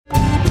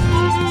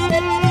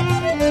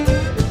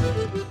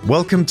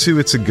Welcome to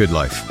It's a Good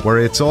Life, where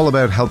it's all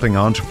about helping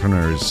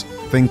entrepreneurs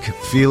think,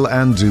 feel,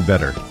 and do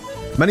better.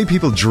 Many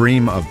people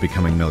dream of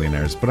becoming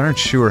millionaires, but aren't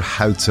sure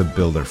how to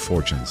build their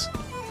fortunes.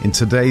 In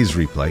today's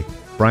replay,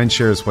 Brian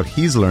shares what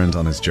he's learned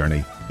on his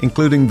journey,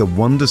 including the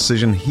one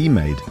decision he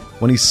made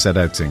when he set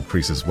out to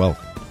increase his wealth.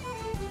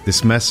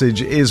 This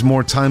message is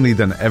more timely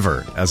than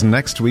ever, as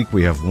next week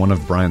we have one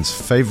of Brian's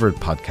favourite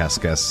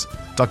podcast guests,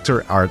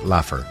 Dr. Art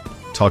Laffer,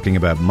 talking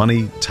about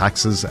money,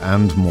 taxes,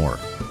 and more.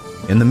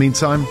 In the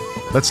meantime,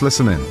 let's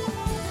listen in.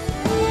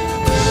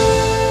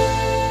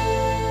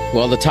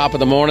 Well, the top of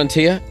the morning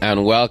to you,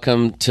 and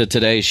welcome to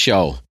today's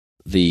show.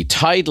 The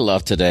title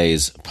of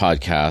today's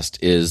podcast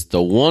is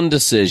The One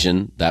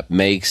Decision That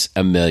Makes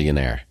a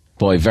Millionaire.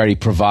 Boy, very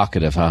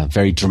provocative, huh?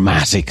 Very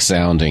dramatic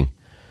sounding.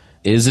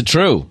 Is it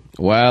true?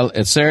 Well,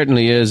 it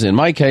certainly is in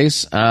my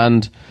case,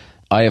 and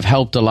I have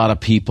helped a lot of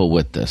people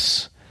with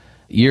this.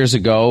 Years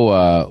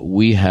ago,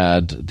 we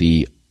had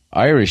the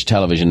Irish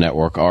television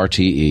network,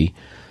 RTE,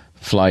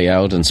 fly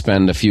out and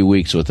spend a few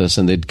weeks with us,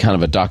 and they did kind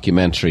of a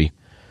documentary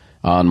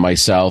on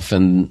myself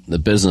and the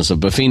business of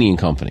Buffini &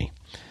 Company.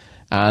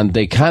 And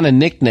they kind of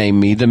nicknamed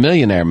me the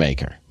Millionaire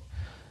Maker.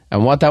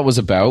 And what that was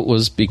about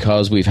was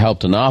because we've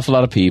helped an awful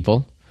lot of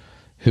people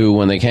who,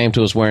 when they came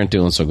to us, weren't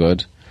doing so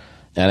good.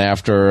 And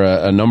after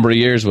a number of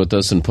years with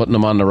us and putting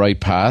them on the right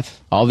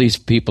path, all these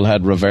people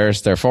had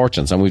reversed their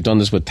fortunes. And we've done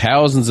this with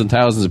thousands and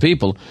thousands of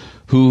people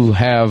who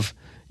have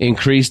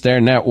increased their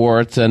net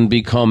worth and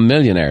become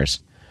millionaires.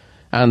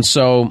 And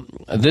so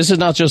this is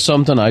not just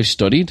something I've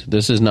studied.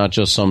 This is not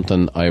just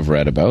something I've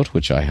read about,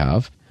 which I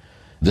have.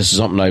 This is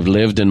something I've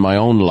lived in my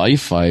own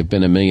life. I've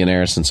been a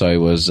millionaire since I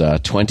was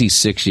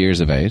 26 years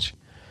of age.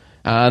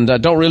 And I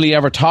don't really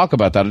ever talk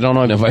about that. I don't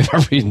know if I've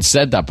ever even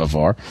said that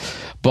before.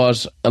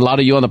 But a lot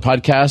of you on the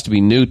podcast will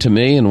be new to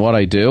me and what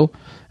I do.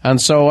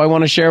 And so I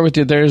want to share with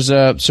you, there's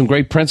some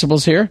great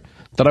principles here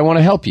that I want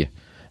to help you.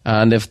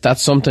 And if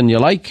that's something you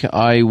like,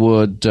 I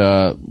would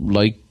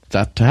like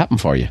that to happen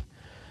for you.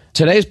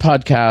 Today's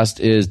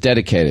podcast is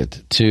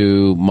dedicated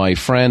to my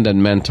friend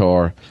and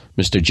mentor,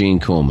 Mr.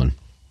 Gene Kuhlman.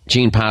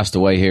 Gene passed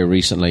away here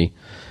recently,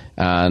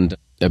 and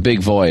a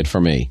big void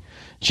for me.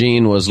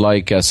 Gene was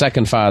like a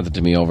second father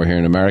to me over here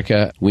in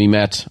America. We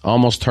met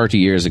almost 30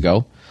 years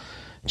ago.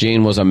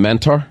 Gene was a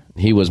mentor.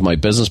 He was my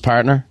business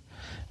partner,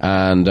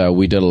 and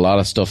we did a lot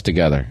of stuff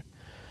together.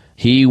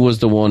 He was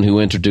the one who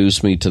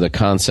introduced me to the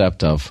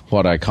concept of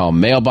what I call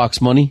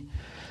mailbox money,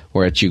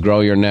 where you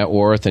grow your net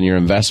worth and your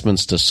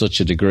investments to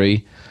such a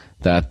degree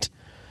that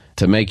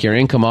to make your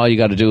income, all you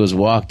got to do is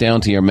walk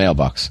down to your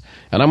mailbox.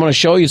 And I'm going to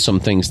show you some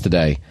things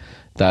today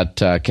that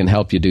can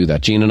help you do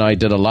that. Gene and I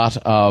did a lot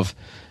of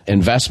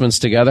investments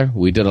together.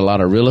 We did a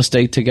lot of real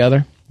estate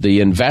together. The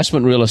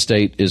investment real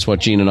estate is what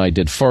Gene and I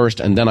did first,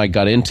 and then I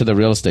got into the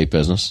real estate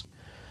business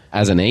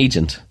as an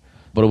agent.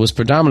 But it was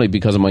predominantly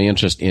because of my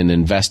interest in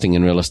investing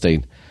in real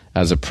estate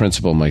as a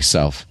principal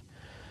myself.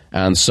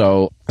 And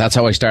so that's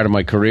how I started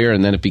my career,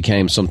 and then it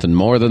became something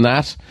more than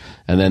that.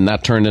 And then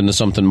that turned into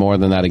something more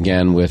than that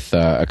again with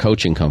a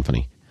coaching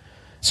company.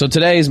 So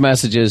today's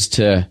message is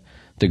to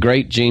the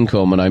great Gene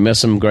Kuhlman. I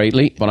miss him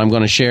greatly, but I'm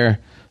going to share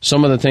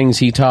some of the things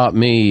he taught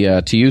me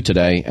to you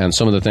today, and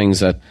some of the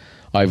things that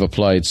I've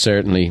applied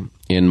certainly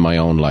in my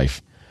own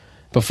life.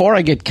 Before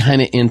I get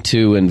kind of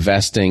into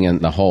investing and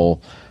the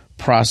whole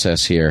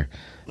process here,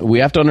 we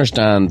have to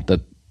understand that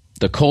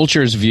the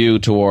culture's view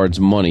towards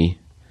money,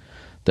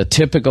 the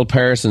typical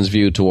person's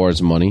view towards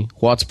money,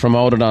 what's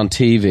promoted on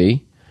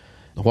TV,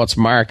 what's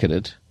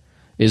marketed,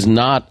 is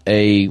not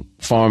a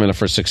formula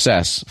for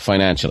success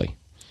financially.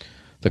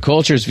 The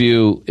culture's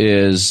view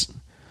is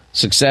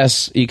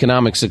success,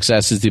 economic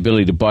success, is the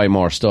ability to buy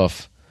more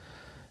stuff.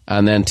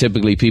 And then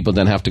typically people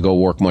then have to go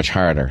work much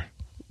harder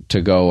to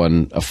go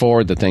and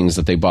afford the things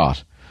that they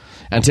bought.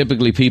 And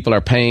typically people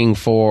are paying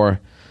for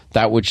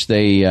that which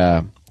they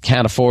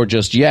can't afford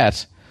just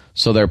yet,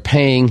 so they're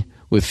paying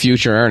with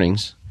future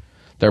earnings.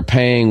 They're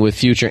paying with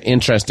future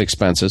interest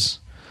expenses,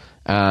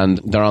 and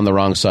they're on the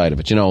wrong side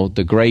of it. You know,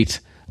 the great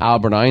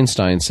Albert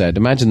Einstein said,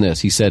 imagine this,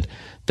 he said,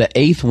 the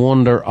eighth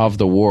wonder of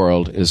the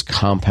world is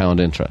compound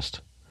interest.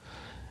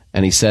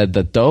 And he said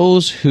that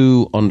those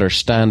who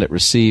understand it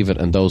receive it,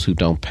 and those who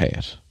don't pay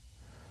it.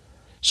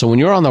 So when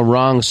you're on the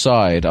wrong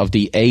side of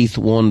the eighth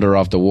wonder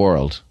of the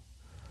world,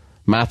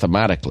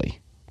 mathematically,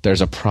 there's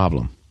a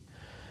problem.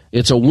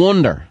 It's a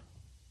wonder,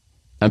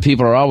 and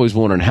people are always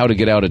wondering how to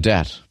get out of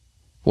debt.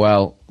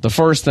 Well, the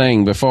first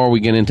thing before we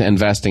get into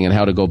investing and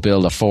how to go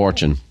build a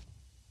fortune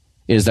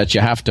is that you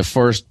have to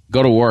first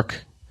go to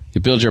work, you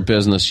build your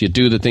business, you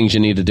do the things you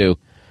need to do.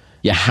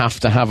 You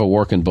have to have a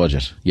working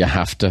budget. You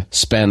have to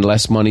spend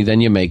less money than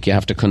you make. You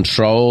have to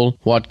control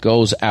what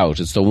goes out.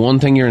 It's the one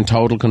thing you're in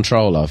total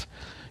control of.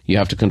 You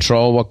have to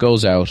control what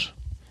goes out.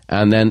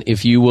 And then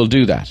if you will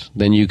do that,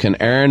 then you can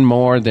earn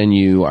more than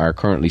you are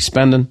currently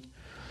spending.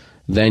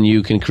 Then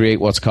you can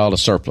create what's called a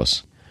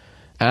surplus.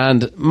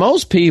 And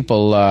most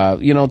people,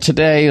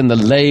 today, and the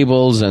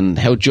labels and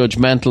how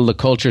judgmental the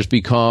culture's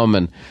become,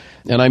 and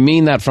I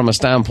mean that from a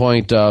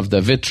standpoint of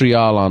the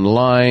vitriol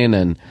online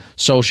and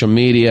social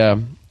media.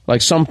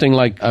 like something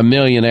like a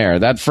millionaire.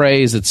 That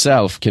phrase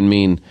itself can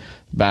mean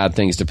bad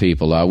things to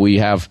people. We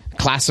have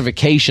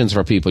classifications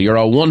for people. You're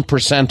a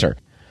 1%er.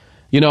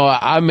 You know,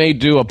 I may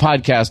do a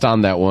podcast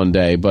on that one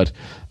day, but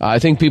I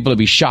think people would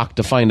be shocked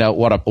to find out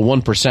what a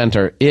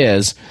 1%er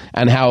is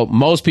and how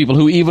most people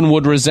who even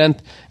would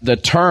resent the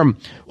term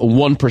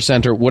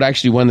 1%er would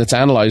actually, when it's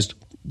analyzed,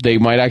 they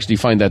might actually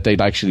find that they'd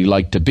actually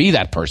like to be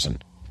that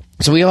person.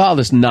 So we have all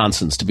this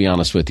nonsense, to be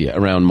honest with you,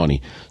 around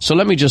money. So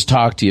let me just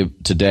talk to you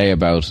today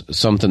about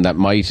something that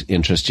might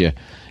interest you.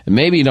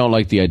 Maybe you don't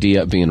like the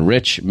idea of being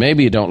rich.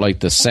 Maybe you don't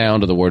like the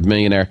sound of the word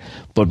millionaire.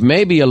 But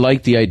maybe you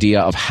like the idea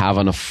of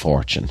having a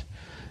fortune.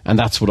 And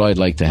that's what I'd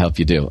like to help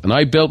you do. And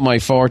I built my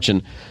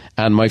fortune,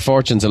 and my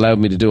fortune's allowed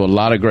me to do a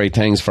lot of great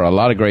things for a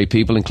lot of great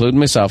people, including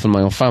myself and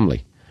my own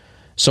family.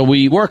 So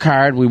we work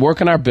hard, we work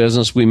in our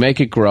business, we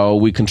make it grow,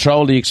 we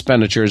control the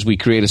expenditures, we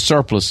create a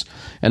surplus,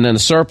 and then the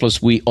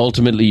surplus we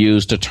ultimately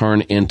use to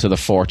turn into the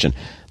fortune.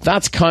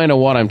 That's kind of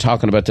what I'm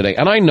talking about today.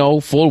 And I know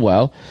full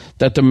well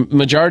that the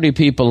majority of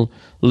people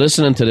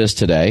listening to this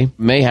today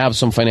may have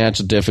some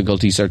financial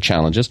difficulties or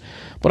challenges,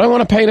 but I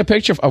want to paint a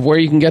picture of where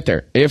you can get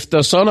there. If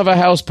the son of a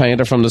house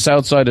painter from the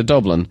south side of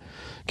Dublin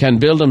can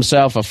build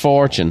himself a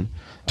fortune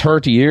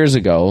 30 years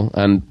ago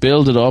and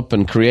build it up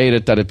and create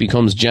it that it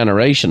becomes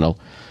generational,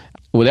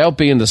 without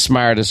being the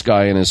smartest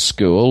guy in his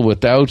school,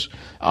 without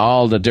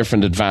all the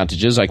different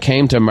advantages. I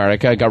came to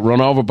America, I got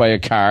run over by a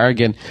car,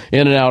 again,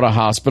 in and out of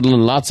hospital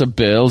and lots of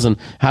bills, and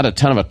had a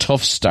kind of a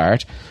tough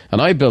start. And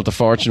I built a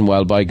fortune.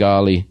 Well, by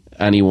golly,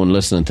 anyone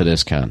listening to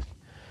this can.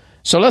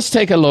 So let's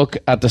take a look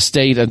at the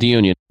State of the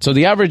Union. So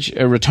the average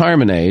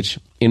retirement age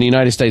in the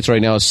United States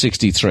right now is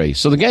 63.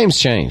 So the game's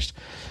changed.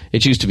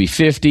 It used to be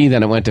 50,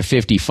 then it went to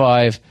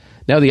 55.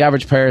 Now the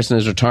average person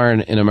is retiring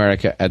in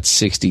America at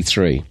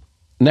 63.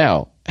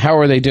 Now, how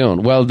are they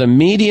doing? Well, the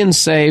median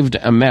saved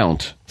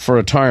amount for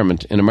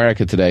retirement in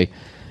America today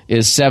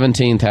is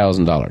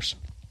 $17,000.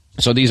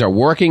 So these are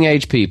working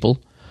age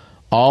people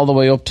all the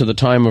way up to the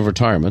time of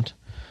retirement.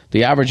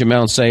 The average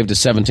amount saved is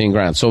 17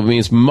 grand. So it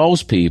means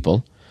most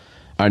people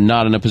are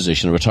not in a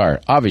position to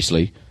retire,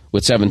 obviously,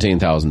 with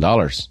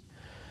 $17,000.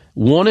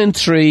 1 in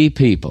 3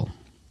 people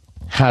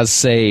has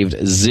saved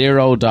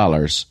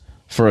 $0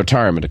 for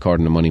retirement,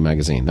 according to Money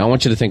Magazine. Now, I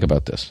want you to think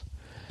about this.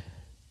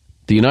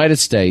 The United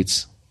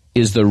States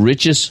is the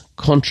richest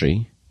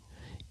country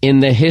in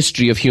the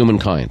history of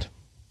humankind.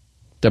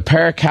 The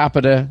per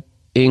capita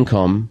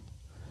income,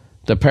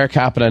 the per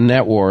capita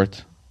net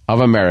worth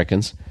of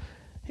Americans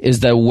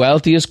is the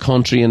wealthiest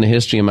country in the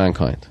history of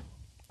mankind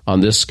on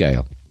this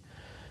scale.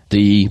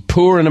 The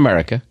poor in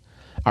America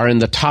are in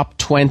the top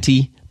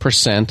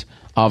 20%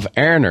 of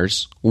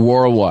earners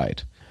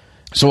worldwide.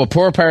 So a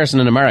poor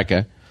person in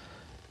America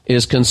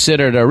is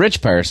considered a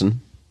rich person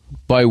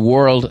by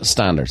world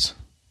standards.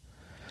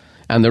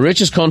 And the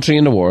richest country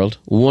in the world,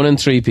 1 in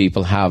 3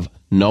 people have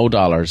no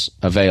dollars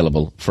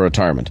available for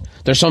retirement.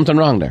 There's something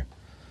wrong there.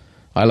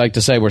 I like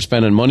to say we're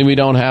spending money we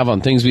don't have on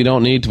things we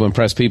don't need to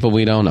impress people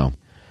we don't know.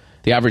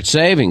 The average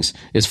savings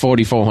is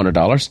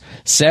 $4,400.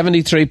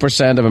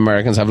 73% of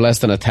Americans have less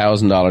than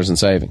 $1,000 in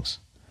savings.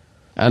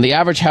 And the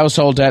average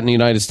household debt in the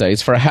United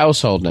States for a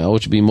household now,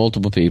 which would be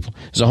multiple people,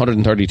 is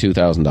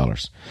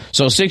 $132,000.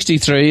 So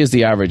 63 is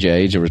the average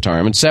age of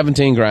retirement,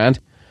 17 grand.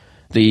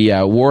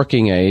 The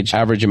working age,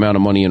 average amount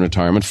of money in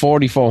retirement,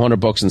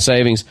 $4,400 in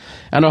savings,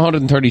 and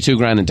 132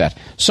 grand in debt.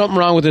 Something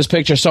wrong with this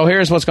picture. So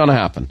here's what's going to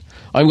happen.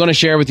 I'm going to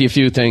share with you a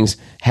few things,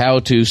 how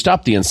to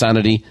stop the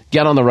insanity,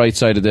 get on the right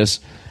side of this,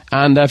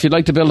 and if you'd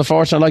like to build a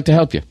fortune, I'd like to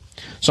help you.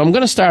 So I'm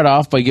going to start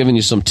off by giving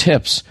you some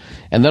tips,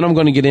 and then I'm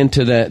going to get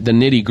into the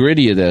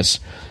nitty-gritty of this,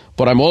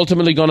 but I'm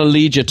ultimately going to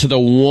lead you to the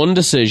one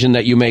decision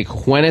that you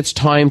make when it's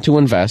time to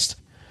invest,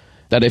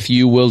 that if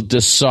you will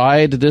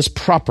decide this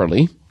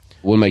properly,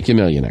 will make you a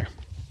millionaire.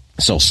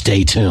 So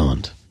stay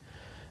tuned.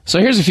 So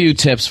here's a few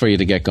tips for you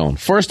to get going.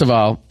 First of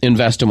all,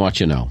 invest in what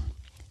you know.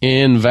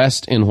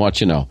 Invest in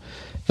what you know.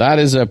 That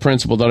is a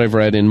principle that I've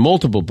read in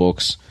multiple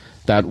books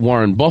that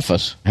Warren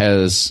Buffett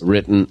has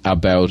written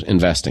about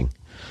investing.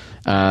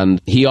 And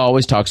he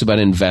always talks about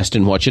invest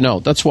in what you know.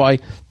 That's why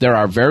there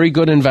are very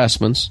good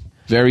investments,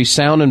 very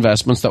sound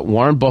investments that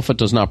Warren Buffett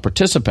does not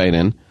participate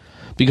in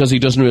because he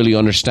doesn't really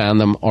understand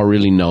them or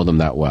really know them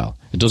that well.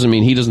 It doesn't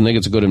mean he doesn't think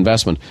it's a good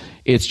investment.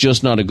 It's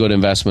just not a good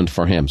investment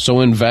for him.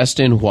 So invest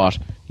in what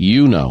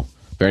you know.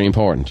 Very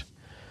important.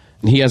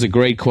 And he has a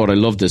great quote. I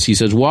love this. He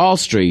says, Wall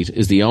Street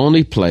is the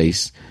only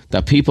place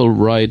that people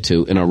ride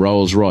to in a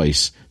Rolls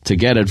Royce to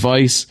get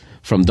advice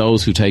from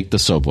those who take the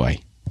subway.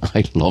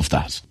 I love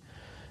that.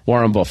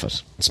 Warren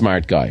Buffett,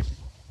 smart guy.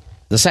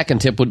 The second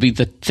tip would be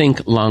to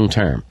think long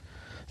term.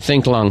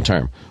 Think long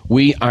term.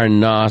 We are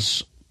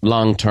not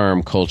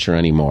long-term culture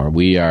anymore.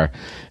 We are,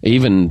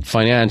 even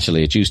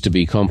financially, it used to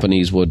be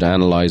companies would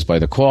analyze by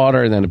the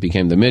quarter, then it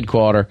became the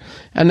mid-quarter,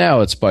 and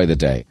now it's by the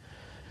day.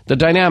 The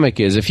dynamic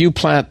is, if you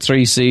plant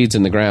 3 seeds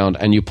in the ground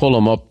and you pull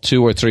them up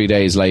 2 or 3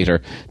 days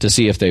later to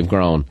see if they've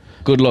grown,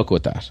 good luck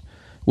with that.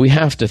 We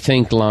have to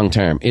think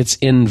long-term. It's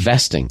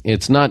investing.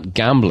 It's not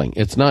gambling.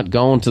 It's not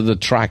going to the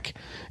track.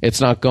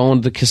 It's not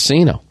going to the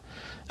casino.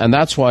 And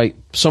that's why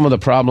some of the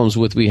problems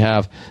we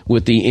have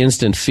with the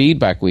instant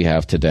feedback we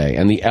have today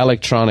and the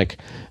electronic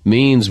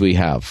means we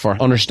have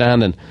for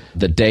understanding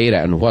the data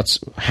and what's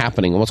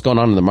happening and what's going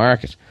on in the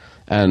market.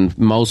 And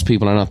most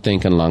people are not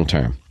thinking long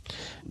term.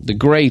 The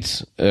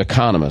great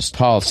economist,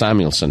 Paul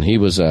Samuelson, he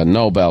was a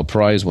Nobel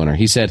Prize winner.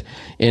 He said,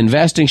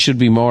 investing should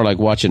be more like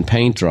watching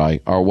paint dry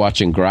or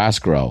watching grass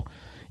grow.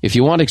 If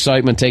you want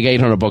excitement, take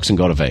 $800 and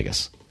go to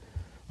Vegas.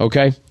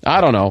 Okay?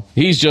 I don't know.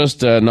 He's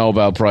just a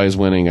Nobel Prize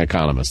winning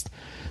economist.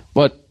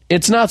 But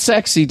it's not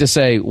sexy to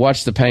say,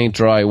 watch the paint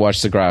dry,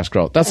 watch the grass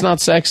grow. That's not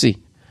sexy.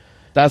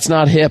 That's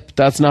not hip.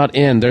 That's not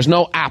in. There's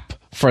no app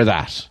for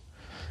that.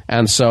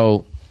 And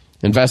so,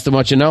 invest in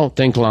what you know.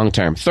 Think long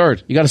term.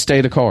 Third, you got to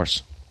stay the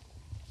course.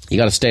 You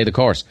got to stay the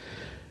course.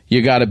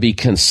 You got to be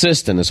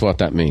consistent is what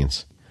that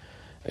means.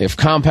 If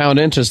compound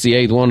interest, the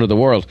eighth wonder of the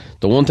world,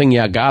 the one thing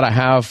you got to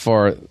have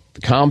for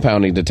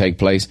compounding to take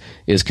place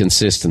is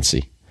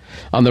consistency.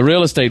 On the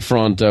real estate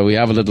front, we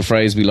have a little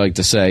phrase we like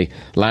to say,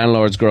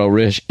 landlords grow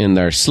rich in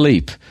their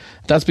sleep.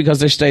 That's because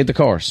they stayed the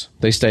course.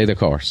 They stay the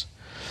course.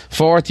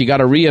 Fourth, you got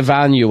to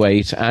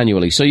reevaluate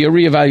annually. So you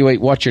reevaluate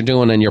what you're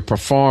doing and your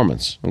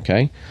performance,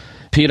 okay?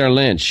 Peter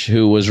Lynch,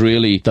 who was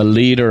really the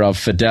leader of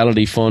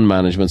Fidelity Fund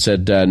Management,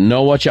 said,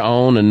 know what you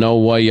own and know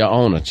why you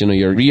own it. You know,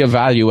 you're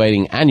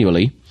reevaluating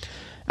annually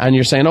and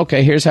you're saying,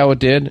 okay, here's how it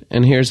did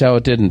and here's how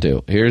it didn't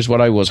do. Here's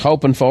what I was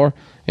hoping for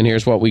and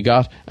here's what we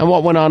got and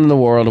what went on in the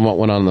world and what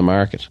went on in the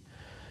market.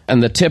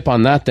 And the tip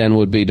on that then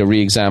would be to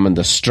re-examine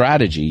the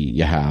strategy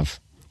you have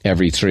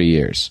every 3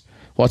 years.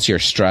 What's your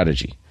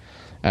strategy?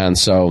 And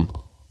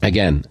so,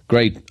 again,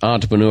 great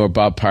entrepreneur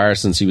Bob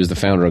Parsons, he was the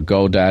founder of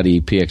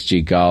GoDaddy,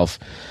 PXG Golf.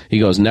 He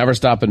goes, never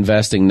stop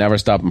investing, never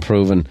stop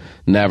improving,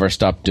 never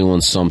stop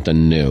doing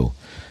something new.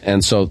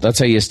 And so that's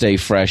how you stay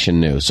fresh and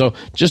new. So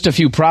just a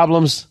few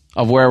problems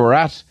of where we're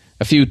at,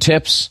 a few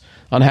tips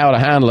on how to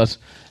handle it.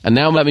 And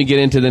now let me get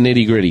into the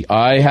nitty gritty.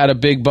 I had a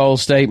big bold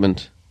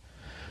statement.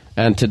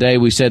 And today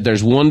we said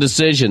there's one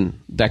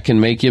decision that can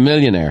make you a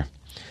millionaire.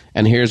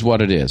 And here's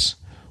what it is.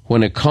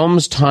 When it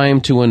comes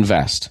time to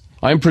invest,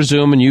 I'm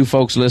presuming you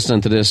folks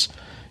listening to this,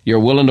 you're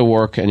willing to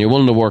work and you're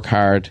willing to work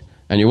hard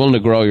and you're willing to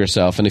grow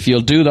yourself. And if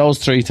you'll do those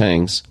three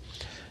things,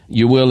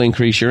 you will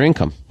increase your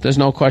income. There's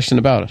no question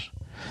about it.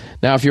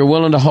 Now, if you're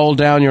willing to hold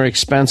down your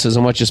expenses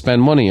and what you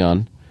spend money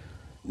on,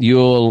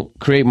 you'll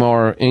create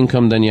more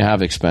income than you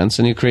have expense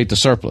and you create the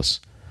surplus.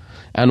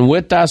 And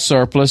with that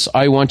surplus,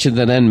 I want you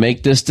to then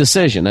make this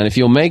decision. And if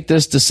you'll make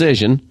this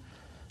decision,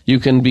 you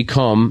can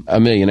become a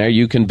millionaire.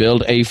 You can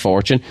build a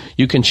fortune.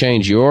 You can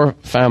change your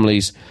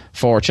family's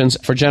fortunes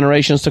for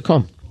generations to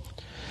come.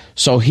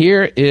 So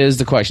here is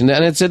the question.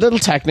 And it's a little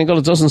technical.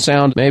 It doesn't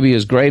sound maybe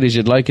as great as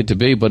you'd like it to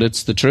be, but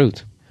it's the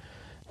truth.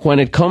 When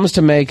it comes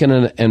to making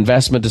an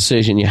investment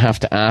decision, you have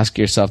to ask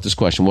yourself this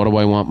question. What do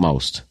I want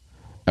most?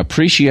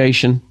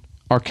 Appreciation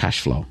or cash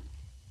flow?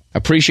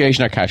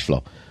 Appreciation or cash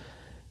flow?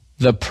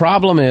 The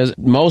problem is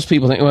most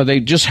people think, well, they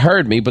just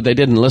heard me, but they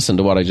didn't listen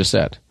to what I just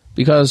said.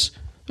 Because,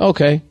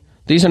 okay,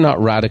 these are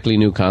not radically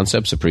new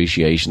concepts,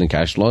 appreciation and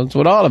cash flow. That's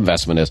what all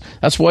investment is.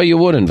 That's why you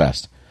would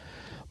invest.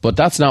 But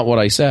that's not what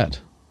I said.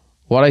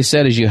 What I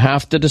said is you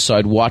have to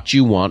decide what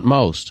you want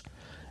most.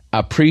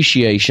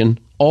 Appreciation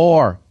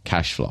or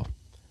cash flow.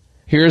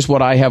 Here's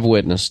what I have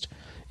witnessed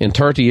in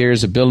 30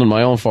 years of building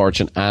my own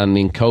fortune and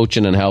in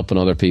coaching and helping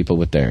other people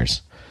with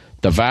theirs.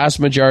 The vast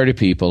majority of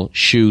people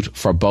shoot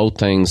for both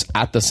things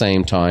at the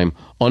same time,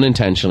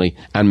 unintentionally,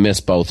 and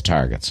miss both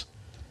targets.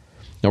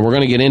 Now, we're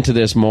going to get into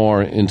this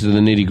more, into the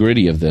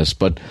nitty-gritty of this,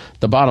 but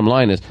the bottom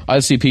line is, I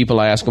see people,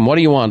 I ask them, what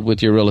do you want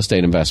with your real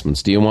estate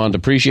investments? Do you want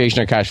appreciation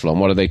or cash flow?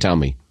 And what do they tell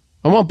me?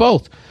 I want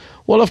both.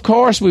 Well, of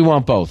course we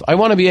want both. I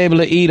want to be able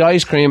to eat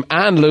ice cream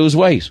and lose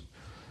weight.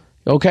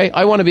 Okay?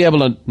 I want to be able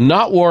to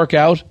not work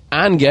out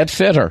and get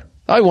fitter.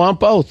 I want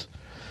both.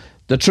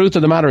 The truth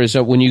of the matter is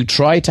that when you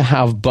try to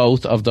have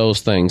both of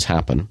those things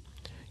happen,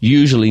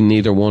 usually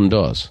neither one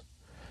does.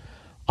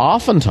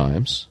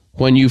 Oftentimes,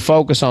 when you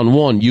focus on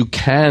one, you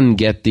can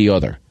get the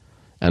other.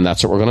 And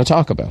that's what we're going to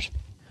talk about.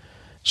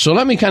 So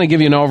let me kind of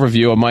give you an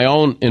overview of my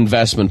own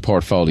investment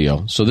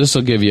portfolio. So this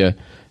will give you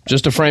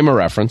just a frame of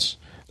reference.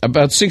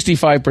 About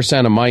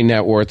 65% of my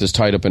net worth is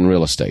tied up in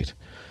real estate.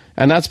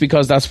 And that's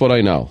because that's what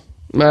I know.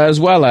 As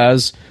well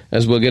as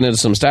we'll get into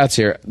some stats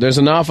here, there's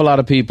an awful lot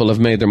of people have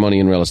made their money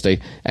in real estate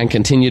and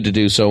continue to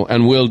do so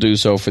and will do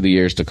so for the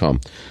years to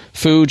come.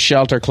 Food,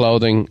 shelter,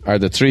 clothing are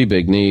the three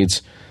big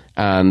needs.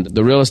 And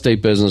the real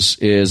estate business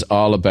is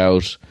all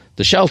about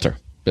the shelter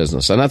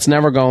business. And that's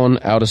never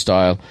going out of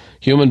style.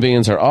 Human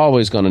beings are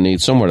always going to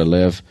need somewhere to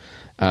live.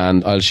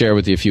 And I'll share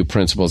with you a few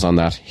principles on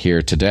that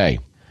here today.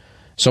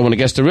 So when it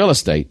gets to real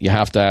estate, you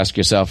have to ask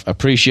yourself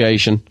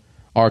appreciation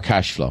or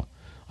cash flow.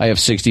 I have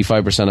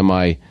 65% of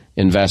my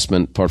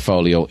investment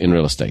portfolio in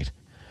real estate.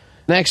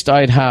 Next,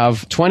 I'd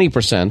have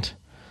 20%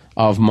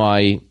 of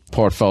my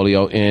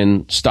portfolio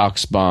in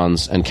stocks,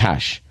 bonds, and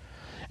cash.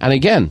 And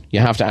again,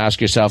 you have to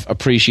ask yourself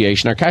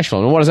appreciation or cash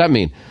flow. And what does that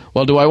mean?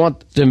 Well, do I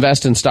want to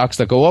invest in stocks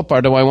that go up,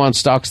 or do I want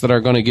stocks that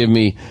are going to give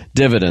me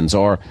dividends,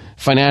 or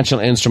financial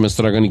instruments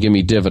that are going to give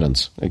me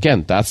dividends?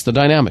 Again, that's the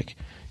dynamic.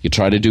 You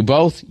try to do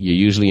both, you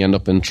usually end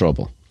up in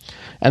trouble.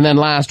 And then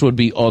last would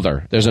be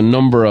other. There's a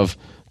number of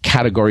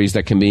categories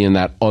that can be in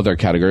that other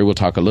category. We'll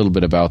talk a little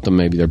bit about them.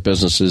 Maybe they're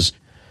businesses,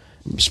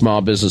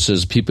 small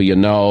businesses, people you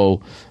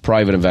know,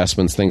 private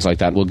investments, things like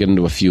that. We'll get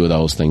into a few of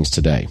those things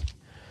today.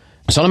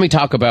 So let me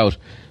talk about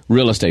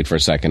real estate for a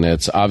second.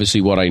 It's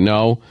obviously what I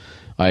know.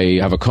 I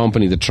have a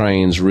company that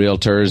trains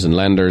realtors and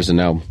lenders and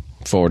now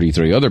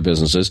 43 other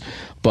businesses.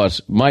 But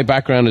my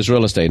background is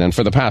real estate. And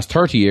for the past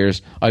 30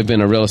 years, I've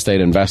been a real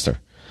estate investor.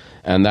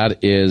 And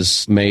that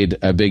is made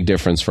a big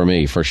difference for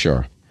me, for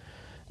sure.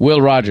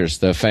 Will Rogers,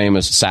 the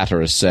famous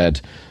satirist,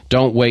 said,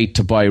 "Don't wait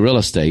to buy real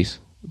estate.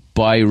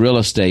 Buy real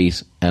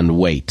estate and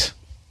wait."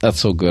 That's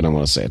so good, I'm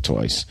going to say it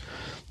twice.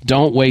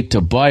 Don't wait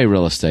to buy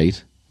real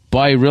estate.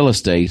 Buy real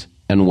estate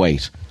and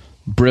wait.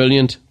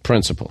 Brilliant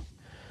principle.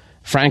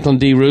 Franklin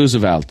D.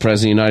 Roosevelt,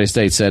 President of the United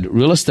States, said,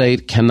 "Real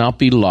estate cannot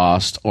be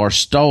lost or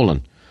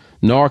stolen,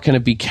 nor can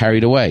it be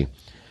carried away.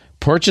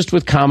 Purchased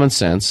with common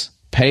sense,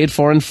 paid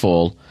for in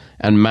full,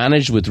 and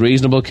managed with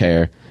reasonable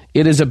care,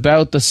 it is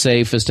about the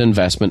safest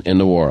investment in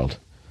the world."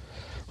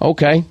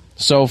 Okay,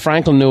 so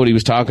Franklin knew what he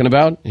was talking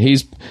about. He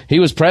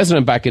was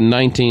president back in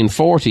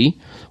 1940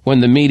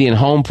 when the median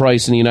home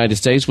price in the United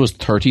States was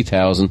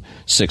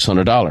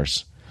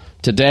 $30,600.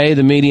 Today,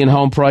 the median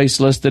home price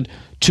listed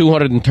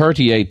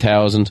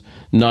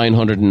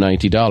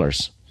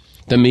 $238,990.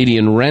 The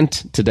median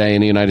rent today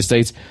in the United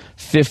States,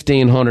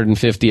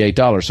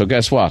 $1,558. So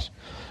guess what?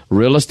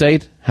 Real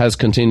estate has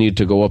continued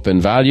to go up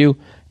in value,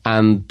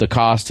 and the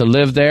cost to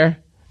live there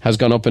has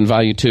gone up in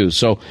value too.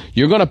 So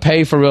you're going to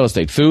pay for real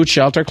estate, food,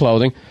 shelter,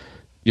 clothing.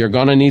 You're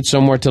going to need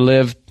somewhere to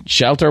live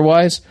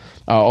shelter-wise.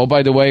 Oh,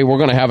 by the way, we're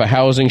going to have a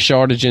housing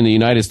shortage in the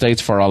United States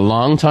for a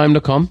long time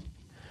to come.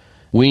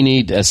 We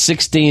need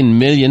 16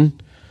 million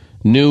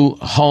new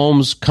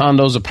homes,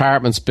 condos,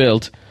 apartments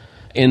built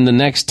in the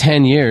next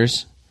 10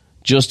 years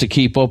just to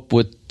keep up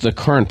with the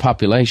current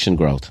population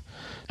growth.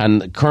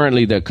 And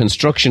currently the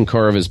construction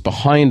curve is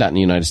behind that in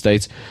the United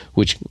States,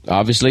 which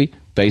obviously,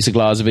 basic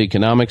laws of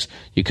economics,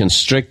 you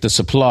constrict the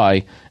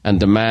supply and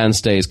demand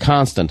stays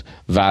constant,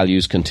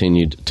 values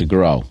continued to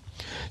grow.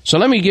 So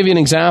let me give you an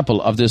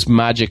example of this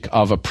magic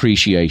of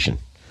appreciation.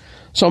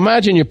 So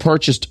imagine you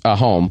purchased a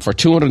home for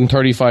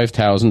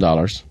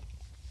 $235,000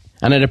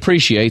 and it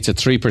appreciates at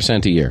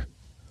 3% a year.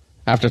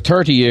 After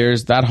 30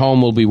 years, that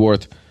home will be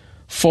worth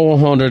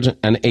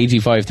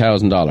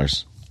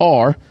 $485,000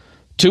 or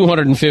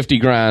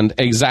 $250,000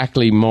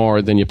 exactly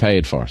more than you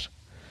paid for it.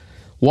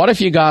 What if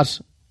you got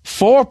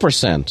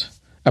 4%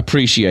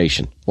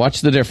 appreciation? Watch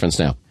the difference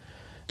now.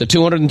 The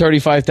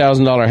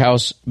 $235,000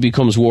 house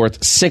becomes worth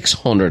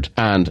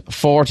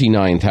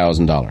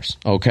 $649,000,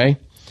 okay?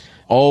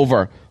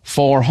 Over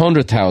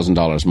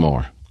 $400,000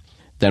 more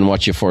than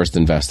what you first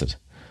invested.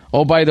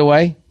 Oh, by the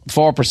way,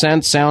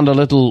 4% sound a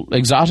little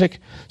exotic?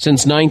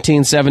 Since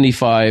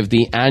 1975,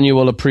 the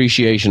annual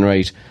appreciation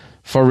rate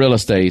for real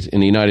estate in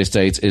the United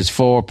States is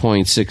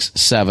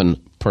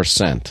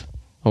 4.67%,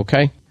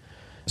 okay?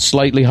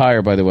 Slightly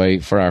higher, by the way,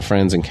 for our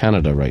friends in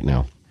Canada right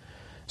now.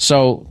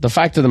 So the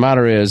fact of the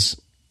matter is,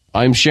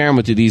 I'm sharing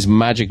with you these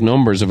magic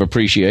numbers of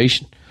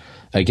appreciation.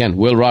 Again,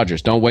 Will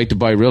Rogers, don't wait to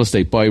buy real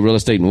estate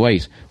and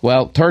wait.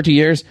 Well, 30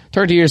 years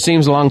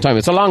seems a long time.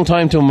 It's a long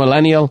time to a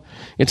millennial.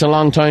 It's a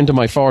long time to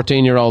my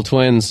 14-year-old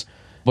twins.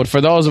 But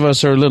for those of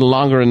us who are a little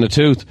longer in the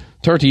tooth,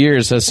 30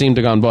 years has seemed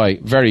to have gone by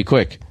very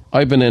quick.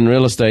 I've been in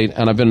real estate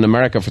and I've been in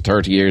America for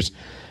 30 years.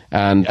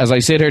 And as I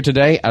sit here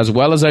today, as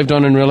well as I've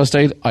done in real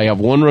estate, I have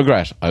one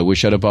regret. I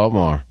wish I'd have bought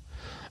more.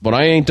 But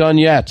I ain't done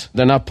yet.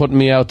 They're not putting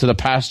me out to the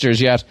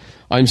pastures yet.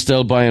 I'm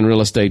still buying real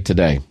estate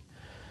today.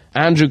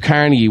 Andrew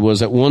Carnegie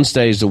was at one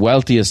stage the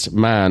wealthiest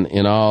man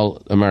in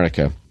all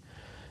America.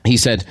 He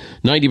said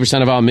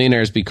 90% of all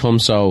millionaires become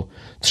so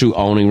through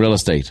owning real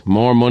estate.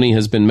 More money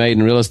has been made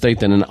in real estate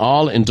than in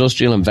all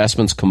industrial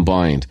investments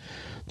combined.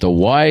 The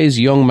wise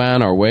young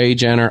man or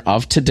wage earner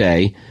of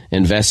today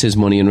invests his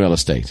money in real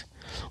estate.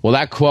 Well,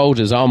 that quote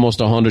is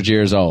almost 100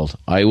 years old.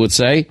 I would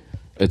say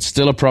it's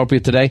still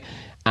appropriate today,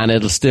 and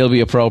it'll still be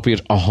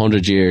appropriate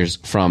 100 years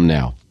from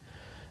now.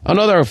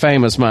 Another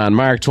famous man,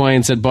 Mark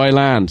Twain, said, buy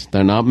land.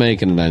 They're not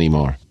making it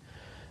anymore.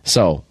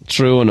 So,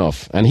 true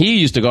enough. And he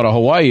used to go to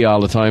Hawaii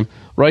all the time,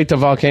 right to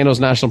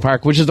Volcanoes National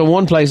Park, which is the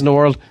one place in the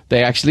world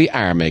they actually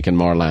are making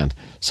more land.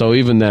 So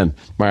even then,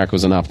 Mark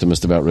was an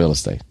optimist about real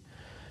estate.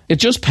 It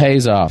just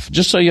pays off,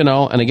 just so you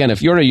know. And again,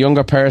 if you're a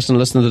younger person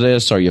listening to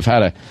this, or you've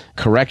had a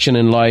correction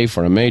in life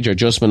or a major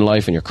adjustment in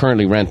life and you're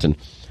currently renting,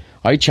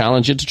 I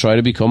challenge you to try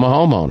to become a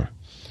homeowner.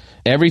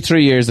 Every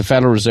 3 years, the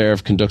Federal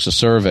Reserve conducts a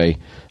survey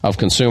of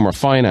consumer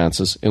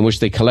finances in which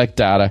they collect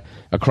data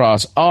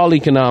across all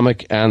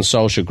economic and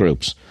social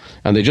groups.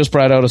 And they just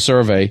brought out a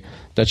survey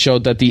that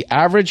showed that the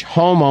average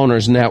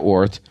homeowner's net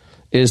worth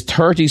is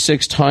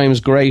 36 times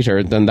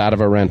greater than that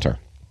of a renter.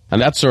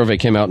 And that survey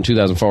came out in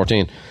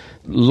 2014.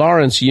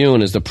 Lawrence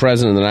Yun is the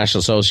president of the National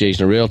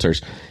Association of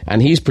Realtors,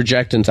 and he's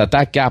projecting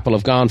that gap will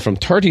have gone from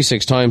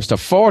 36 times to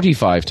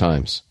 45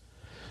 times.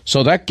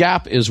 So that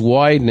gap is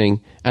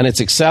widening, and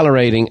it's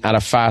accelerating at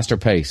a faster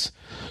pace.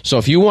 So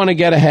if you want to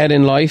get ahead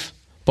in life,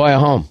 buy a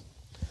home.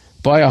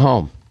 Buy a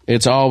home.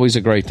 It's always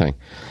a great thing.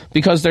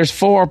 Because there's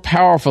 4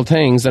 powerful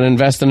things that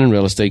investing in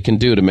real estate can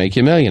do to make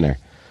you a millionaire.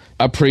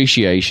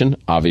 Appreciation,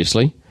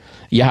 obviously.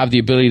 You have the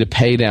ability to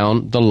pay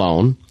down the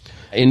loan.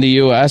 In the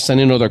US and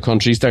in other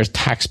countries, there's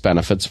tax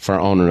benefits for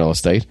owning real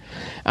estate.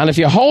 And if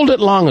you hold it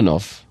long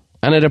enough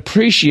and it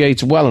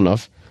appreciates well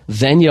enough,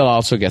 then you'll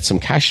also get some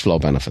cash flow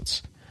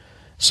benefits.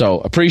 So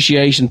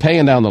appreciation,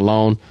 paying down the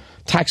loan,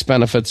 tax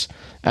benefits,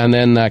 and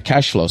then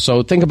cash flow.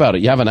 So think about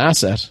it. You have an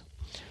asset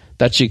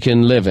that you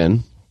can live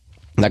in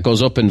that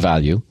goes up in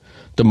value.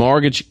 The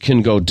mortgage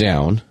can go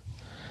down.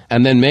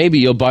 And then maybe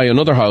you'll buy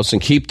another house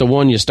and keep the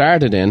one you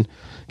started in,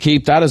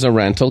 keep that as a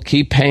rental,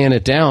 keep paying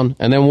it down,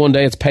 and then one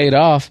day it's paid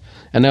off,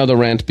 and now the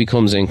rent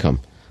becomes income.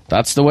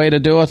 That's the way to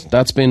do it.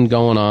 That's been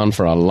going on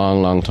for a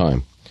long, long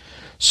time.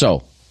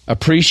 So,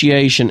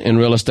 appreciation in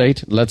real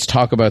estate, let's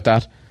talk about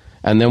that,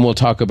 and then we'll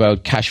talk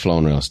about cash flow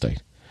in real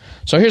estate.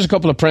 So here's a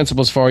couple of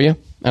principles for you.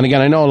 And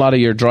again, I know a lot of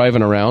you are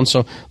driving around,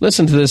 so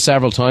listen to this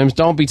several times.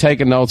 Don't be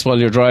taking notes while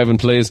you're driving,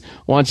 please.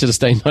 I want you to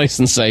stay nice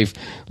and safe.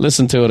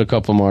 Listen to it a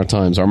couple more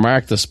times, or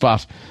mark the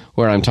spot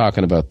where I'm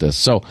talking about this.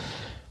 So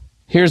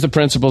here's the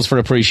principles for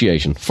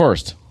appreciation.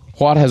 First,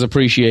 what has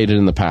appreciated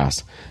in the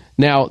past?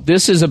 Now,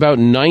 this is about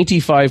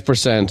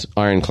 95%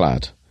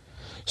 ironclad.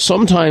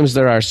 Sometimes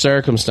there are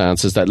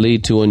circumstances that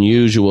lead to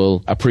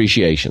unusual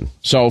appreciation.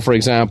 So, for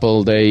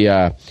example,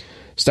 they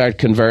start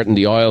converting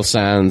the oil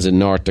sands in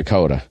North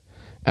Dakota,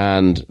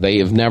 and they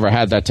have never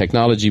had that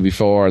technology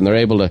before, and they're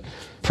able to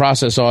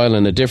process oil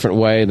in a different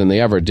way than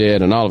they ever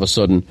did, and all of a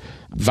sudden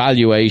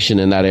valuation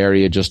in that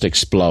area just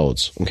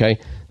explodes. Okay,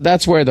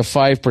 that's where the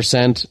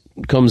 5%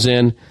 comes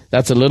in.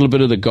 That's a little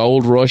bit of the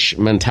gold rush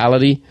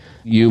mentality.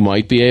 You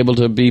might be able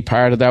to be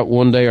part of that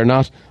one day or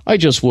not. I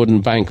just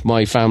wouldn't bank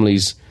my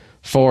family's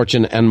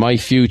fortune and my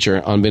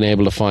future on being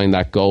able to find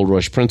that gold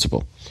rush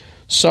principle.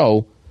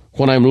 So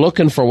when I'm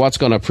looking for what's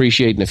going to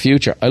appreciate in the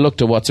future, I look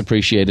to what's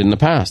appreciated in the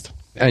past.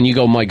 And you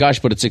go, my gosh,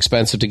 but it's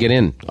expensive to get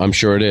in. I'm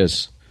sure it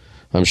is.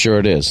 I'm sure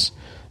it is.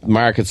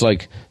 Markets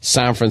like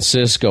San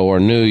Francisco or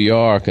New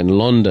York and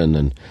London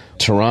and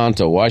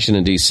Toronto,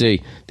 Washington,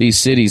 D.C., these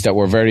cities that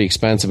were very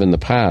expensive in the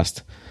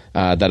past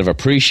that have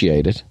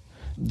appreciated,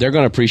 they're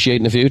going to appreciate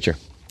in the future.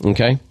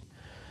 Okay?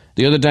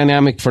 The other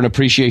dynamic for an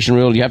appreciation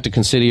rule, you have to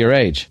consider your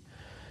age.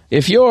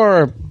 If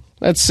you're,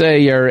 let's say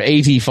you're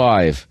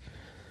 85,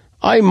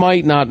 I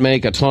might not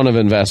make a ton of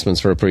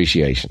investments for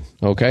appreciation,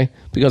 okay?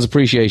 Because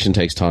appreciation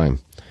takes time.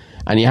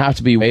 And you have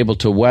to be able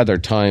to weather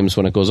times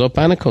when it goes up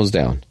and it goes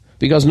down.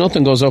 Because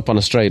nothing goes up on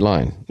a straight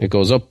line. It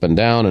goes up and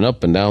down,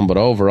 but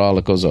overall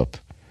it goes up.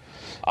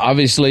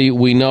 Obviously,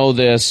 we know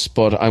this,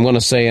 but I'm going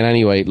to say it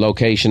anyway,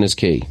 location is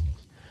key.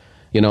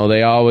 You know,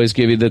 they always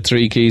give you the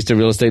 3 keys to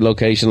real estate: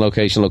 location,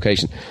 location,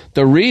 location.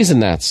 The reason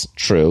that's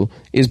true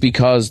is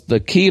because the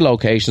key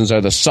locations, or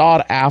the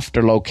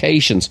sought-after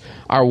locations,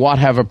 are what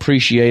have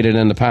appreciated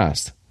in the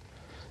past.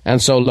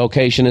 And so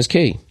location is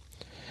key.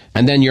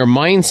 And then your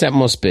mindset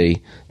must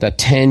be that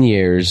 10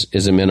 years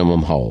is a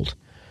minimum hold.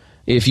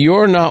 If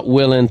you're not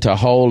willing to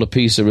hold a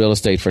piece of real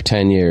estate for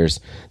 10 years,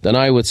 then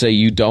I would say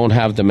you don't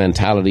have the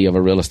mentality of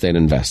a real estate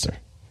investor.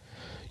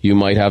 You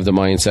might have the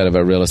mindset of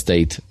a real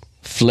estate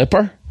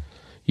flipper.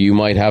 You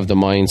might have the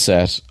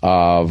mindset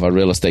of a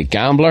real estate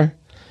gambler.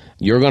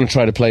 You're going to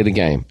try to play the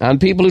game. And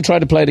people who try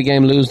to play the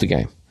game lose the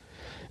game.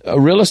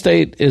 Real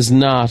estate is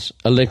not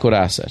a liquid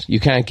asset.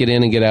 You can't get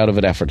in and get out of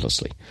it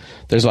effortlessly.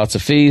 There's lots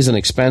of fees and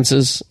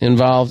expenses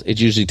involved.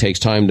 It usually takes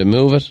time to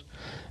move it.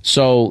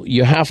 So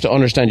you have to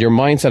understand, your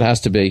mindset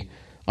has to be,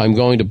 I'm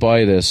going to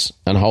buy this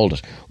and hold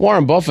it.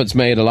 Warren Buffett's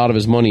made a lot of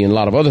his money in a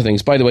lot of other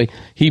things. By the way,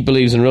 he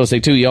believes in real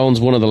estate too. He owns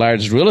one of the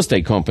largest real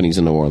estate companies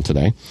in the world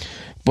today.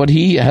 But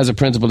he has a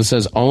principle that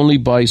says only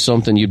buy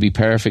something you'd be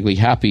perfectly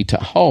happy to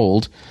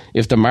hold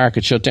if the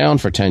market shut down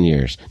for 10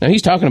 years. Now,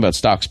 he's talking about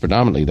stocks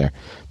predominantly there,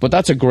 but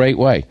that's a great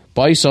way.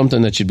 Buy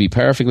something that you'd be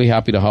perfectly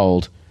happy to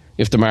hold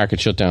if the market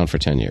shut down for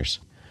 10 years.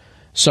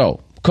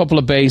 So, a couple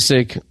of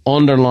basic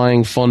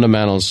underlying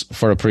fundamentals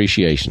for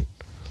appreciation.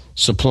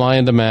 Supply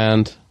and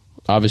demand,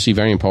 obviously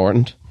very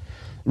important.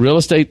 Real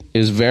estate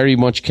is very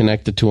much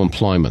connected to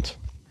employment.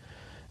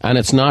 And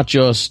it's not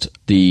just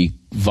the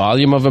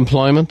volume of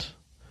employment,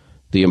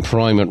 the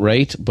employment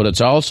rate, but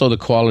it's also the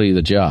quality of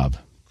the job.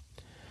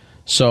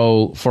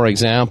 So, for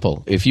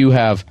example, if you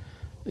have,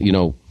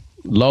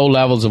 low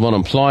levels of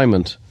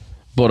unemployment,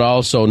 but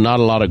also not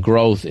a lot of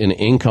growth in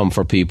income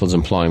for people's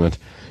employment,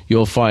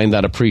 you'll find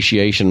that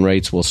appreciation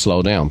rates will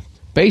slow down.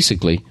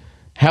 Basically,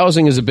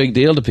 housing is a big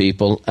deal to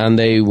people, and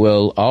they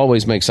will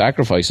always make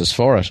sacrifices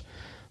for it.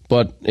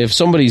 But if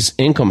somebody's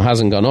income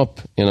hasn't gone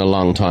up in a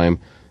long time,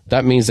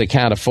 that means they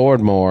can't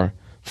afford more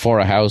for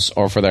a house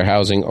or for their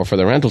housing or for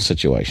their rental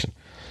situation.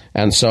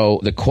 And so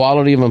the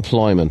quality of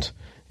employment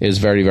is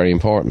very, very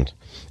important.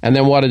 And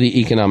then what are the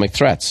economic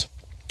threats?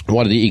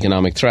 What are the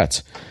economic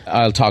threats?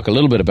 I'll talk a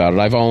little bit about it.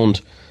 I've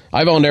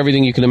owned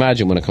everything you can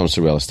imagine when it comes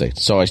to real estate.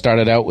 So I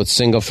started out with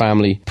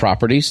single-family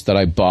properties that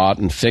I bought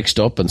and fixed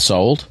up and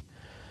sold.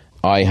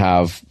 I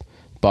have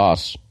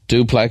bought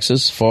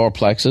duplexes,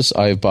 fourplexes.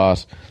 I've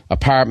bought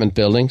apartment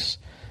buildings.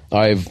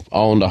 I've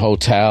owned a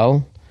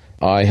hotel.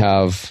 I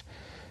have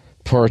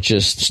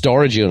purchased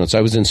storage units.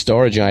 I was in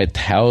storage. I had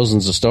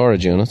thousands of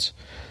storage units.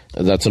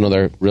 That's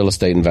another real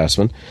estate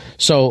investment.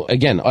 So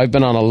again, I've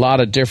been on a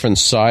lot of different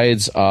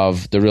sides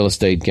of the real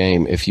estate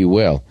game, if you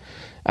will.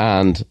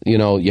 And,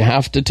 you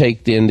have to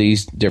take in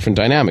these different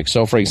dynamics.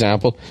 So, for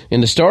example,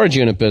 in the storage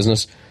unit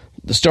business,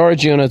 the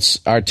storage units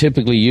are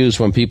typically used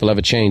when people have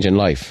a change in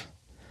life,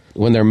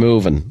 when they're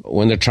moving,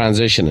 when they're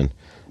transitioning,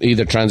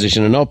 either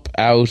transitioning up,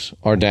 out,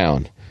 or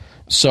down.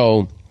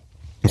 So,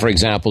 for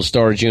example,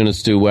 storage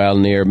units do well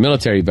near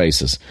military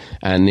bases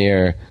and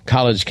near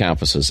college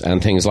campuses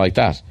and things like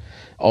that.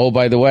 Oh,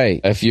 by the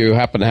way, if you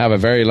happen to have a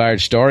very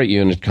large storage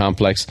unit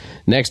complex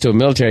next to a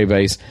military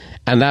base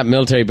and that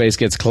military base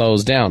gets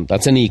closed down,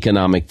 that's an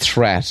economic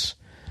threat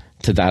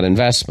to that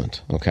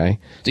investment, okay?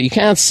 So you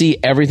can't see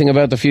everything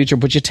about the future,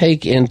 but you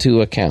take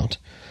into account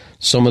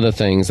some of the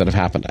things that have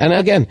happened. And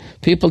again,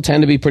 people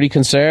tend to be pretty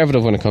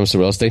conservative when it comes to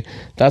real estate.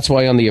 That's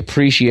why on the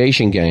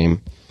appreciation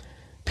game,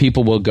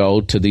 people will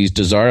go to these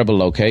desirable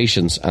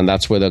locations, and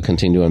that's where they'll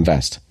continue to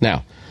invest.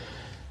 Now,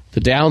 the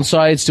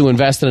downsides to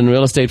investing in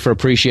real estate for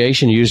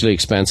appreciation, usually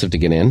expensive to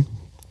get in,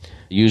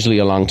 usually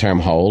a long-term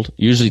hold,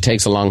 usually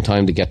takes a long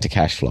time to get to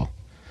cash flow.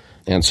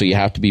 And so you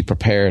have to be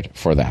prepared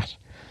for that.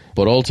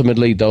 But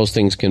ultimately, those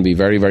things can be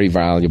very, very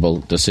valuable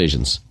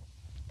decisions.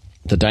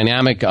 The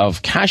dynamic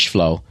of cash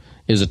flow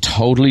is a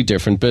totally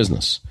different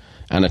business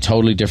and a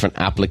totally different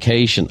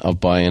application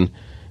of buying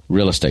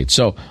real estate.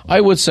 So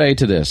I would say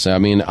to this,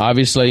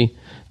 obviously,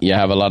 you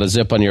have a lot of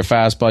zip on your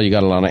fastball, you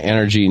got a lot of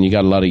energy, and you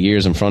got a lot of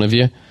years in front of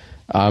you.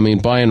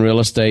 Buying real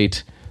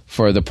estate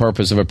for the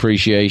purpose of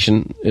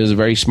appreciation is a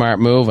very smart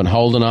move, and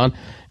holding on.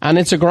 And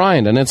it's a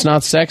grind, and it's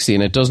not sexy,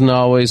 and it doesn't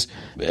always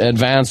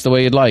advance the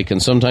way you'd like.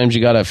 And sometimes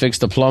you got to fix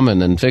the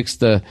plumbing and fix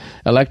the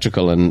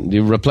electrical and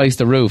you replace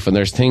the roof, and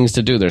there's things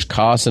to do. There's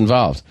costs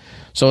involved.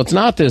 So it's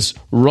not this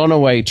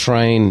runaway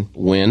train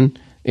win.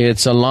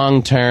 It's a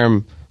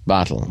long-term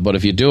battle. But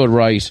if you do it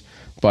right,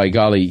 by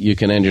golly, you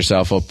can end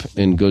yourself up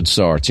in good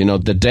sorts.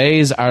 The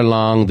days are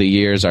long, the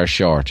years are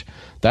short.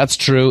 That's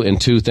true in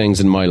two things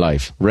in my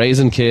life: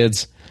 raising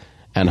kids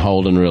and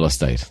holding real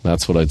estate.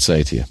 That's what I'd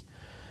say to you.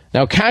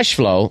 Now, cash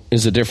flow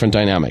is a different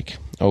dynamic,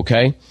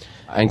 okay?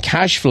 And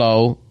cash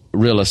flow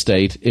real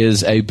estate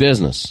is a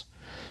business.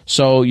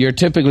 So you're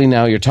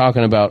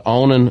talking about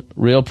owning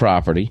real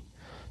property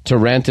to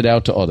rent it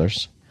out to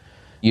others.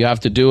 You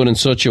have to do it in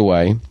such a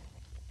way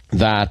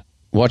that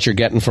what you're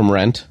getting from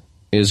rent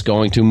is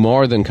going to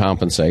more than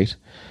compensate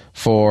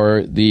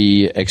for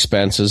the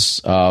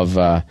expenses of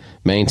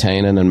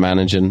maintaining and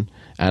managing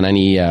and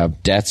any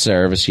debt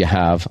service you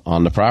have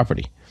on the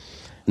property.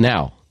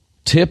 Now,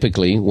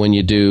 typically, when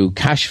you do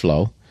cash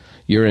flow,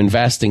 you're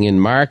investing in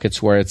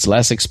markets where it's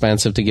less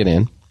expensive to get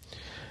in,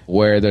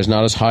 where there's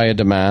not as high a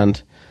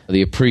demand,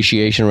 the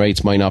appreciation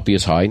rates might not be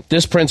as high.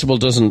 This principle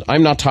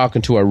I'm not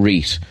talking to a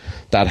REIT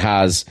that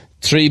has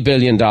 $3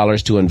 billion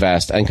to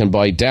invest and can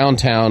buy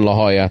downtown La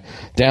Jolla,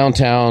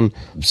 downtown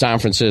San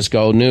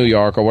Francisco, New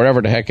York, or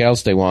wherever the heck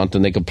else they want,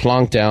 and they can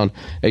plonk down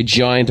a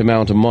giant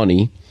amount of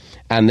money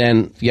and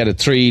then get a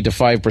 3 to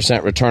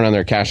 5% return on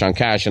their cash on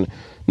cash. And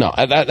no,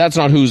 that's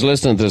not who's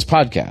listening to this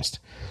podcast.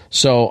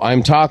 So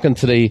I'm talking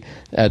to the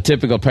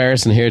typical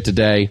person here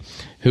today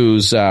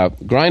who's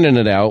grinding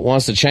it out,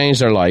 wants to change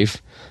their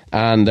life,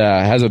 and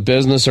has a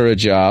business or a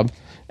job,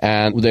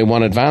 and they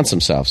want to advance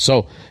themselves.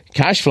 So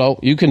cash flow,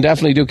 you can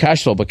definitely do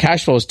cash flow, but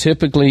cash flow is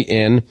typically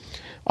in,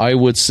 I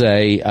would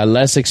say,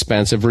 less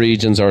expensive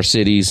regions or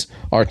cities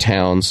or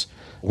towns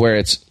where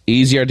it's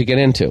easier to get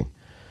into.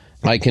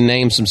 I can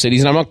name some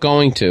cities, and I'm not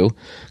going to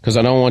because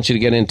I don't want you to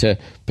get into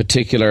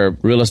particular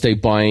real estate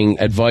buying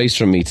advice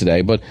from me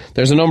today, but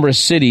there's a number of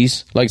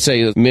cities, like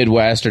say the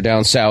Midwest or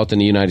down south in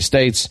the United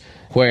States,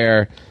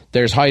 where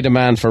there's high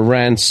demand for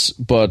rents,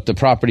 but the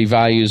property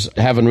values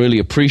haven't really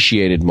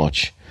appreciated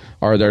much,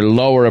 or they're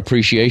lower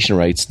appreciation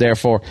rates,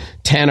 therefore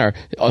 10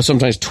 or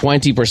sometimes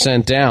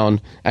 20%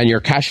 down, and you're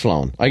cash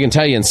flowing. I can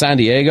tell you in San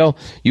Diego,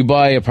 you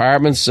buy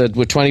apartments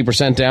with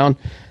 20% down,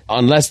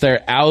 unless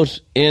they're out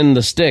in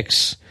the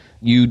sticks,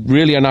 you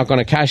really are not going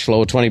to cash flow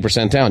with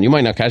 20% down. You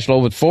might not cash flow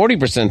with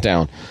 40%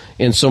 down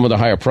in some of the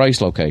higher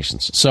price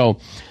locations. So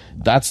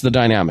that's the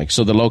dynamic.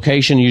 So the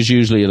location is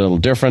usually a little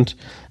different.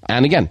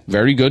 And again,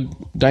 very good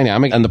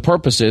dynamic. And the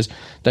purpose is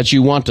that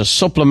you want to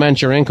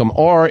supplement your income,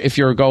 or if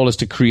your goal is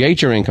to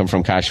create your income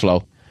from cash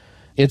flow,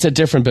 it's a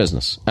different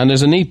business. And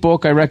there's a neat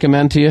book I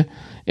recommend to you.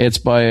 It's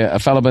by a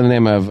fellow by the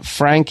name of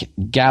Frank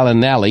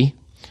Gallinelli.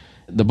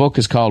 The book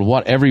is called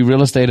What Every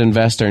Real Estate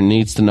Investor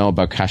Needs to Know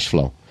About Cash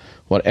Flow.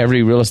 What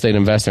every real estate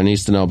investor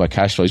needs to know about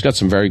cash flow. He's got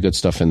some very good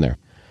stuff in there.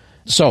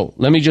 So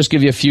let me just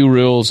give you a few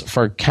rules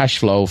for cash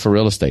flow for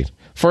real estate.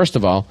 First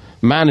of all,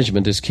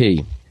 management is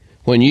key.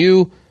 When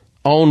you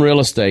own real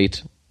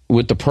estate,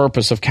 with the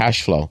purpose of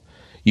cash flow.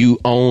 You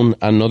own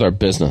another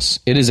business.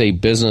 It is a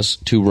business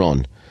to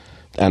run.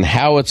 And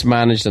how it's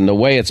managed and the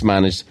way it's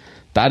managed,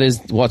 that is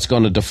what's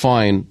going to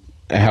define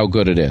how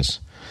good it is.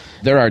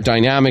 There are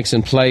dynamics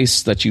in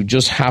place that you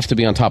just have to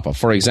be on top of.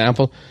 For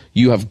example,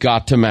 you have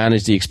got to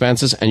manage the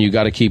expenses and you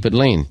got to keep it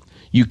lean.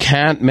 You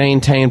can't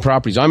maintain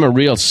properties. I'm a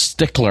real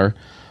stickler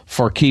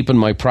for keeping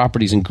my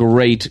properties in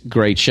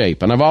great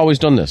shape. And I've always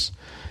done this.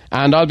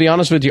 And I'll be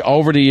honest with you,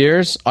 over the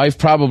years, I've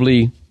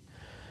probably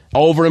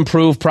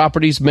over-improved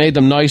properties, made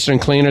them nicer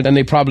and cleaner than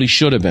they probably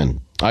should have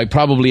been. I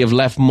probably have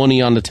left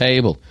money on the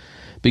table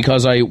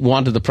because I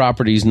wanted the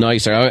properties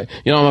nicer.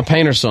 I'm a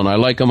painter's son. I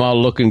like them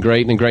all looking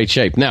great and in great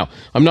shape. Now,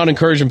 I'm not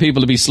encouraging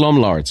people to be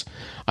slumlords.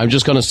 I'm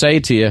just going to say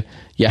to you,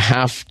 you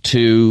have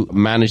to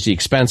manage the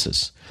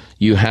expenses.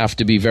 You have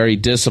to be very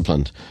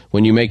disciplined.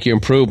 When you make your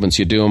improvements,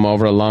 you do them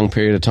over a long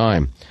period of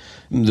time.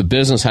 The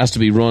business has to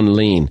be run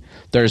lean.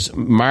 There's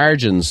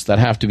margins that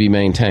have to be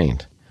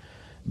maintained.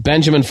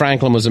 Benjamin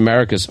Franklin was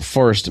America's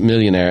first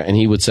millionaire, and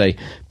he would say,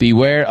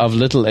 beware of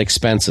little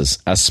expenses.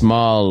 A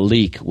small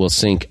leak will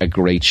sink a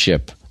great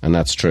ship. And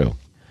that's true.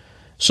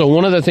 So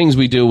one of the things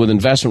we do with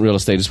investment real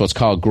estate is what's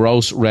called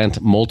gross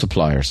rent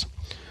multipliers.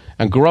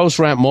 And gross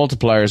rent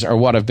multipliers are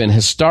what have been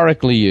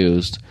historically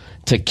used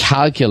to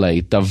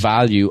calculate the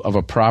value of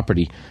a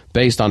property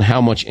based on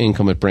how much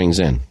income it brings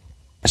in.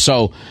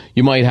 So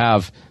you might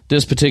have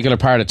this particular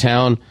part of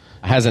town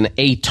has an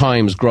 8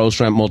 times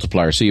gross rent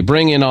multiplier. So you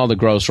bring in all the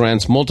gross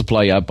rents,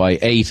 multiply it by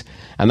 8,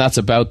 and that's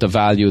about the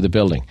value of the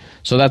building.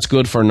 So that's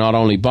good for not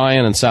only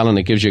buying and selling,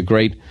 it gives you a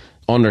great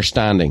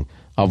understanding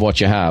of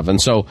what you have.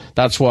 And so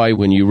that's why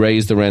when you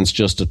raise the rents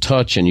just a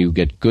touch and you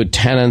get good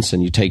tenants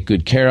and you take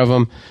good care of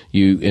them,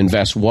 you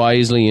invest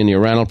wisely in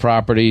your rental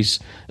properties,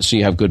 so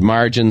you have good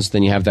margins,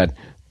 then you have that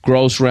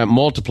gross rent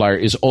multiplier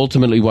is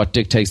ultimately what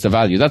dictates the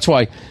value. That's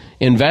why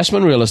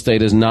investment real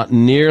estate is not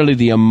nearly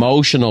the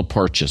emotional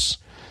purchase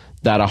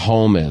that a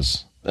home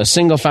is. A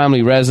single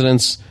family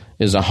residence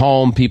is a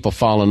home. People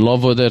fall in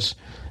love with it.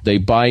 They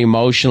buy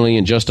emotionally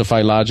and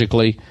justify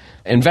logically.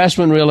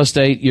 Investment real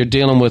estate, you're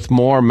dealing with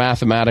more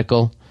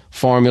mathematical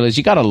formulas.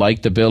 You got to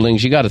like the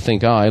buildings. You got to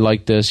think, I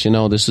like this.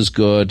 This is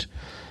good.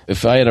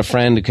 If I had a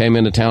friend who came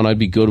into town, I'd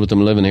be good with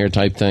them living here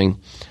type thing.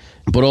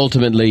 But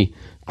ultimately,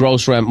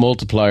 gross rent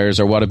multipliers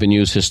are what have been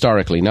used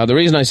historically. Now, the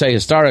reason I say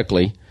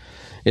historically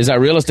is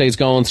that real estate's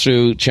going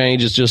through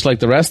changes just like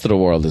the rest of the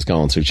world is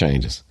going through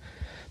changes.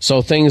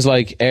 So things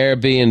like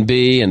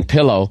Airbnb and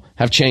Pillow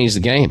have changed the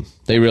game.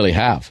 They really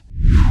have.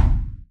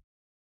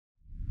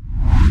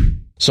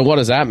 So what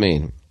does that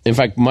mean? In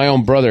fact, my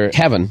own brother,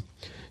 Kevin,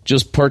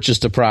 just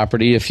purchased a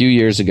property a few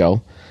years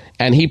ago,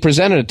 and he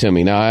presented it to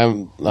me.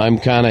 Now, I'm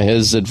kind of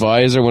his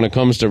advisor when it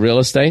comes to real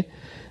estate,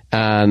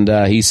 and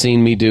he's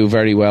seen me do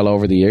very well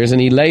over the years,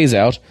 and he lays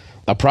out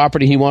a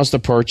property he wants to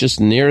purchase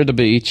near the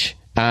beach,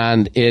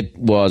 and it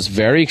was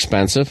very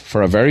expensive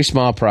for a very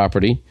small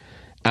property,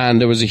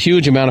 and there was a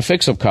huge amount of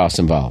fix-up costs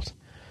involved.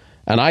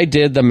 And I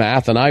did the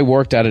math, and I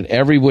worked at it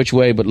every which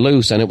way but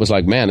loose, and it was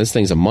like, man, this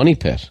thing's a money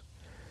pit.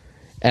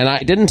 And I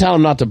didn't tell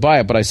him not to buy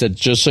it, but I said,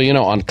 just so you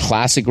know, on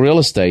classic real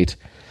estate,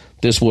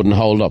 this wouldn't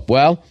hold up.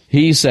 Well,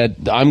 he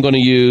said, I'm going to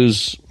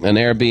use an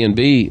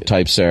Airbnb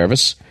type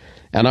service,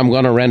 and I'm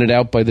going to rent it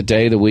out by the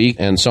day of the week,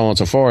 and so on and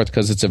so forth,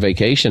 because it's a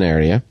vacation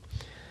area.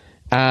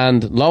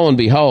 And lo and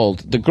behold,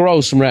 the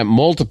gross rent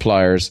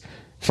multipliers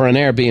for an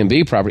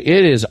Airbnb property,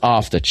 it is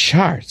off the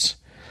charts.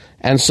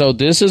 And so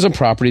this is a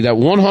property that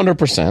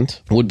 100%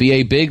 would be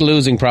a big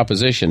losing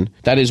proposition.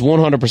 That is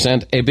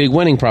 100% a big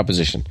winning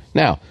proposition.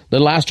 Now,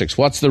 little asterisk,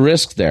 what's the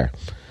risk there?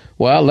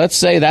 Well, let's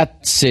say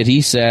that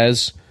city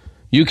says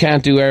you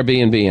can't do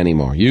Airbnb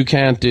anymore. You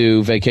can't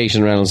do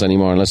vacation rentals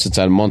anymore unless it's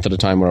at a month at a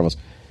time, wherever else.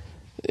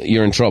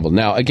 You're in trouble.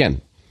 Now,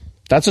 again,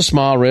 that's a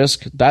small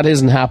risk. That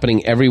isn't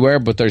happening everywhere,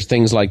 but there's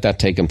things like that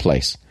taking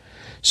place.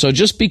 So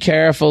just be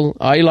careful.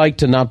 I like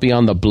to not be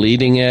on the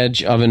bleeding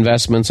edge of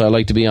investments. I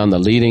like to be on the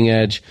leading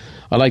edge.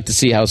 I like to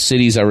see how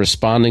cities are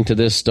responding to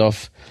this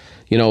stuff.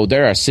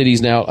 There are cities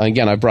now,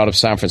 again, I brought up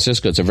San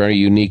Francisco. It's a very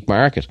unique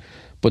market.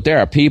 But there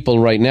are people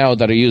right now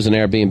that are using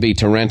Airbnb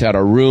to rent out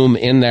a room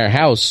in their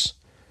house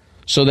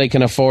so they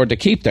can afford to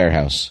keep their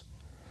house.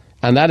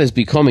 And that is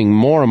becoming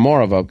more and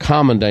more of a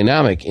common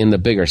dynamic in the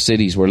bigger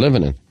cities we're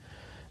living in.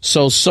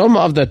 So some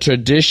of the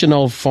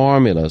traditional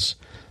formulas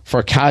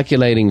for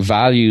calculating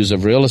values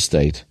of real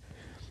estate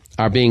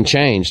are being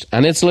changed,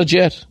 and it's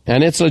legit,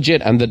 and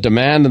the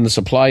demand and the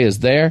supply is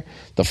there,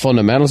 the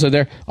fundamentals are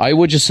there. I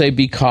would just say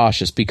be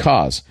cautious,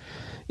 because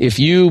if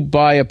you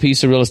buy a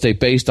piece of real estate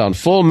based on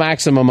full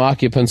maximum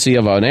occupancy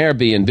of an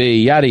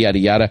Airbnb, yada, yada,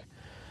 yada,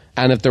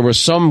 and if there was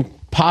some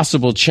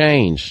possible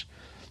change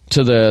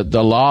to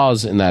the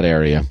laws in that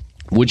area,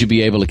 would you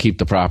be able to keep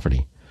the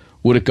property?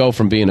 Would it go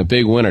from being a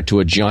big winner to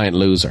a giant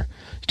loser?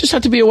 You just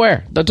have to be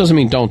aware. That doesn't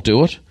mean don't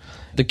do it.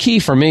 The key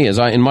for me is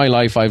in my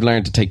life, I've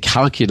learned to take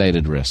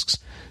calculated risks.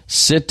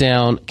 Sit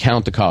down,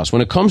 count the cost.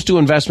 When it comes to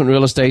investment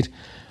real estate,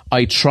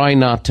 I try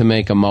not to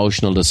make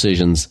emotional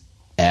decisions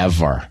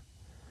ever.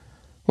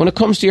 When it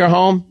comes to your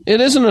home,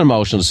 it isn't an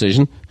emotional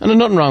decision, and there's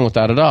nothing wrong with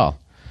that at all.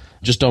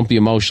 Just don't be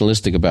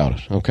emotionalistic about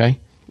it, okay?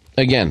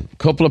 Again, a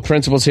couple of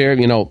principles here.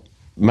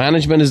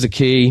 Management is the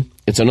key.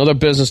 It's another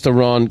business to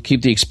run.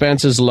 Keep the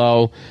expenses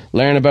low.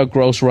 Learn about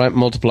gross rent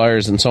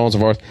multipliers and so on and so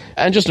forth.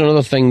 And just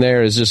another thing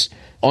there is just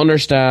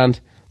understand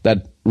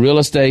that real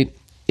estate,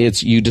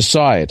 it's you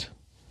decide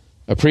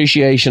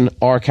appreciation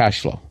or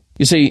cash flow.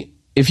 You see,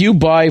 if you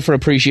buy for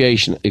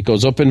appreciation, it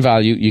goes up in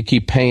value. You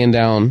keep paying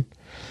down.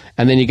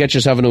 And then you get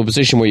yourself into a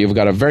position where you've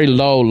got a very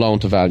low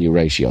loan-to-value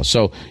ratio.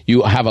 So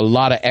you have a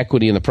lot of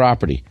equity in the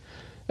property.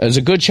 There's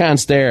a good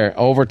chance there,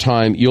 over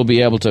time, you'll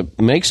be able to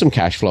make some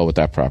cash flow with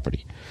that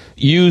property.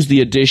 Use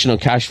the additional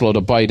cash flow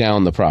to buy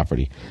down the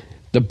property.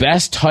 The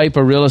best type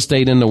of real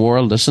estate in the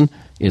world, listen,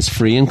 is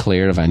free and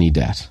clear of any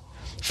debt.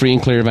 Free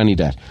and clear of any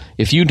debt.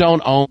 If you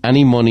don't own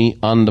any money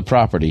on the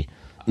property,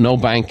 no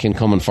bank can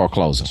come and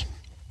foreclose it.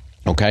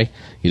 Okay?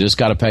 You just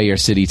got to pay your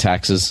city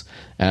taxes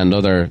and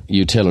other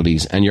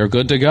utilities, and you're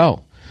good to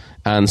go.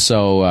 And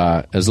so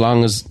as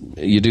long as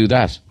you do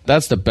that,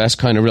 that's the best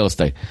kind of real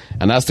estate.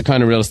 And that's the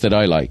kind of real estate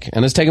I like.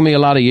 And it's taken me a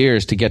lot of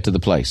years to get to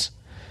the place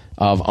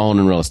of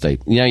owning real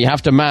estate. You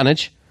have to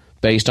manage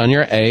based on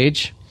your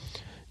age,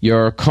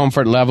 your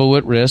comfort level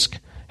with risk,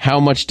 how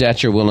much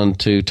debt you're willing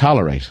to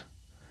tolerate.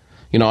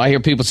 I hear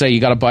people say you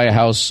got to buy a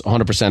house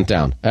 100%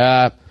 down.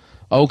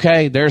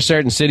 Okay, there are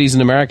certain cities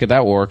in America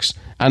that works,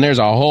 and there's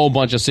a whole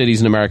bunch of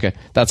cities in America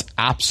that's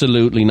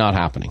absolutely not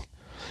happening.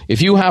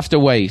 If you have to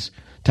wait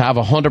to have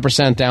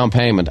 100% down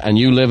payment and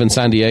you live in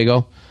San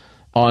Diego,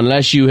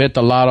 unless you hit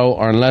the lotto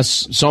or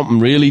unless something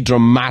really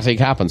dramatic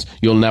happens,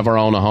 you'll never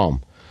own a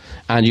home.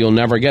 And you'll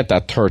never get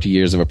that 30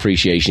 years of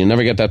appreciation. You'll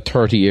never get that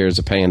 30 years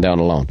of paying down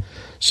a loan.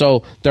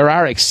 So there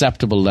are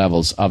acceptable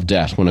levels of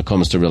debt when it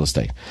comes to real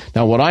estate.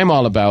 Now, what I'm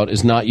all about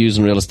is not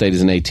using real estate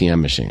as an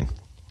ATM machine.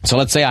 So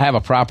let's say I have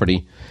a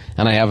property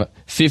and I have a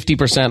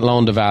 50%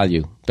 loan to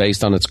value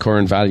based on its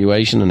current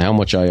valuation and how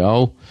much I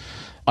owe.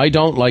 I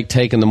don't like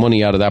taking the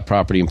money out of that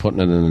property and putting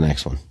it in the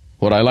next one.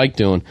 What I like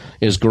doing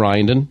is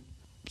grinding,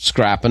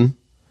 scrapping,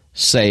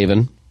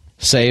 saving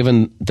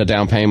the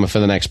down payment for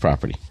the next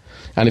property.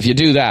 And if you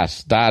do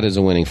that, that is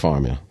a winning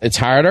formula. It's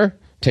harder,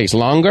 takes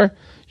longer.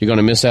 You're going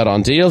to miss out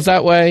on deals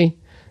that way.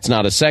 It's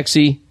not as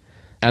sexy.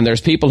 And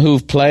there's people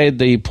who've played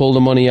the pull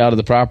the money out of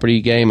the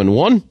property game and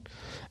won.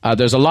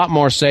 There's a lot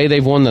more say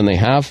they've won than they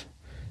have.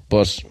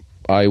 But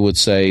I would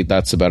say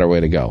that's a better way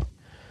to go.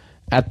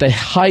 At the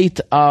height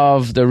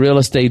of the real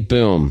estate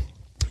boom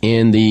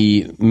in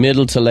the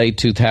middle to late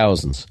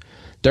 2000s,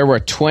 there were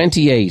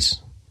 28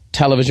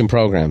 television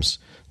programs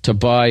to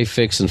buy,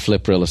 fix, and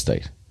flip real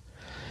estate.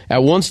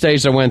 At one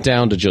stage, they went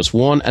down to just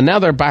one, and now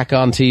they're back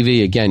on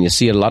TV again. You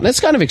see it a lot. And it's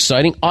kind of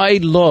exciting. I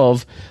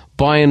love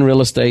buying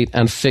real estate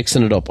and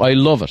fixing it up. I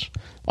love it.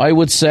 I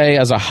would say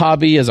as a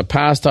hobby, as a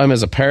pastime,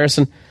 as a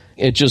person,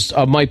 it just,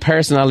 my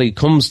personality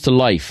comes to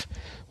life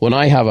when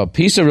I have a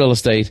piece of real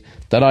estate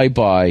that I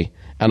buy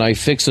and I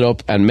fix it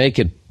up and make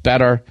it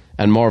better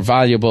and more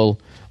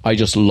valuable. I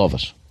just love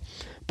it.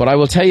 But I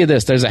will tell you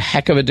this, there's a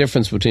heck of a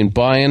difference between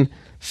buying,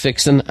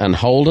 fixing and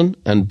holding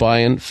and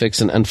buying,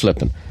 fixing and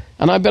flipping.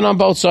 And I've been on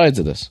both sides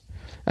of this.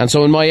 And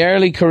so in my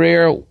early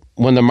career,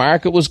 when the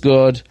market was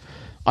good,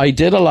 I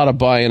did a lot of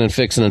buying and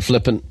fixing and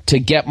flipping to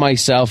get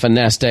myself a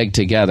nest egg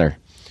together.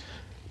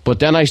 But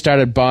then I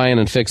started buying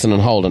and fixing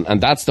and holding. And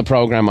that's the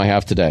program I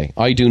have today.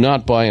 I do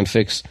not buy and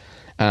fix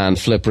and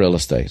flip real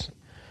estate.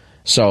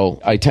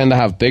 So I tend to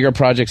have bigger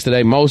projects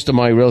today. Most of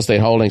my real estate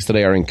holdings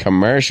today are in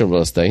commercial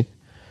real estate.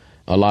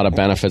 A lot of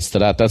benefits to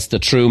that. That's the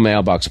true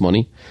mailbox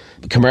money.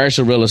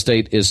 Commercial real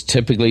estate is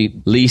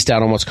typically leased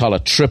out on what's called a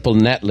triple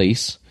net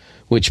lease,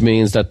 which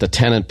means that the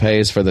tenant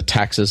pays for the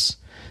taxes,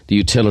 the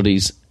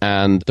utilities,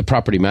 and the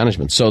property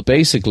management. So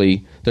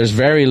basically, there's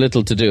very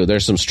little to do.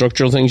 There's some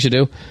structural things you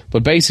do,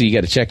 but basically you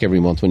get a check every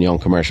month when you own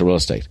commercial real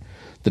estate.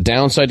 The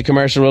downside to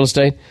commercial real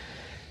estate,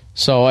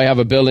 so I have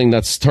a building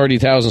that's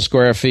 30,000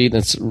 square feet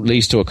and it's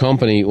leased to a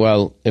company.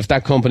 Well, if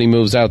that company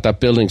moves out, that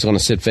building's going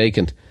to sit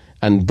vacant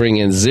and bring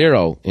in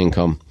zero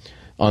income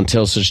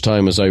until such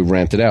time as I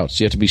rent it out.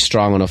 So you have to be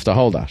strong enough to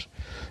hold that.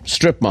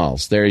 Strip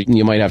malls, there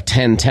you might have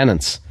 10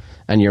 tenants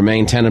and your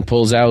main tenant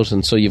pulls out,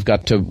 and so you've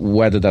got to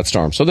weather that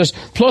storm. So there's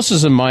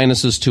pluses and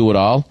minuses to it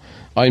all.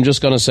 I'm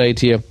just going to say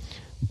to you,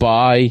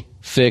 buy,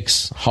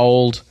 fix,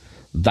 hold.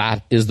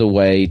 That is the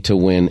way to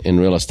win in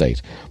real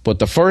estate. But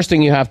the first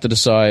thing you have to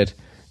decide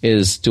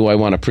is, do I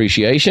want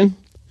appreciation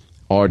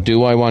or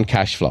do I want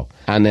cash flow?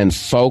 And then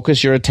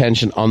focus your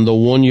attention on the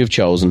one you've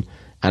chosen.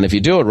 And if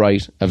you do it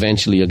right,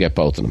 eventually you'll get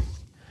both of them.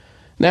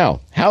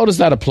 Now, how does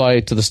that apply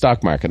to the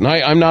stock market? Now,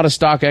 I'm not a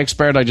stock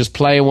expert. I just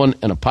play one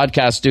in a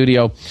podcast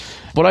studio.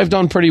 But I've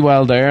done pretty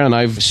well there, and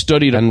I've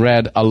studied and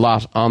read a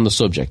lot on the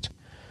subject.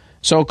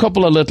 So a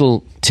couple of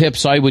little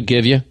tips I would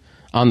give you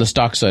on the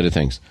stock side of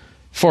things.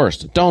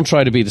 First, don't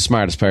try to be the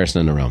smartest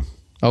person in the room,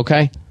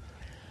 okay?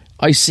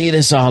 I see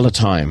this all the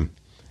time.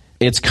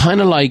 It's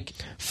kind of like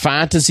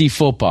fantasy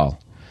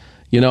football.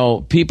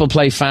 People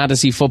play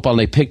fantasy football and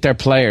they pick their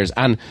players,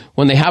 and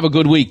when they have a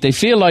good week, they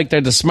feel like they're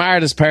the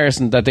smartest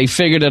person, that they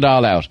figured it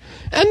all out.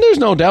 And there's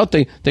no doubt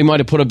they might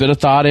have put a bit of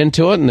thought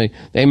into it, and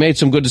they made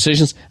some good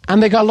decisions,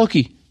 and they got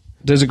lucky.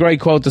 There's a great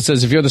quote that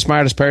says, if you're the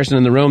smartest person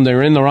in the room,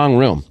 they're in the wrong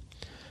room.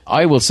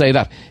 I will say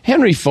that.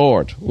 Henry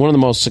Ford, one of the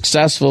most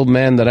successful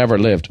men that ever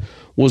lived,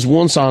 was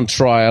once on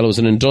trial. It was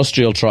an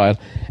industrial trial,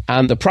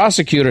 and the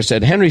prosecutor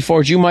said, Henry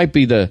Ford, you might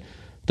be the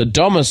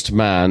dumbest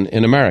man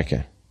in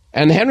America.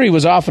 And Henry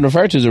was often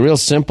referred to as a real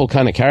simple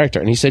kind of character.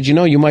 And he said,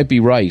 you might be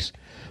right,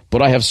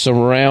 but I have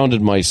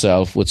surrounded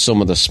myself with some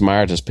of the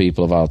smartest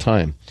people of all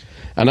time.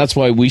 And that's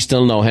why we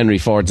still know Henry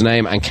Ford's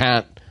name and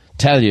can't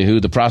tell you who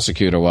the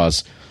prosecutor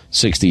was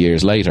 60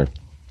 years later.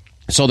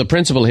 So the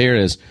principle here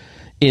is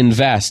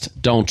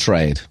invest, don't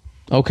trade.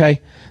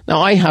 Okay? Now,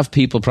 I have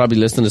people probably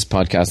listening to this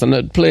podcast,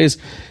 and please,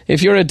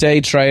 if you're a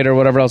day trader or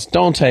whatever else,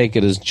 don't take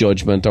it as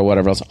judgment or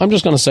whatever else. I'm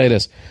just going to say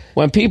this.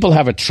 When people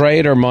have a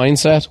trader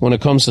mindset when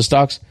it comes to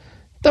stocks,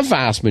 the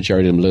vast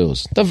majority of them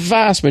lose. The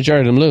vast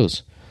majority of them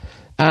lose.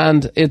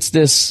 And it's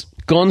this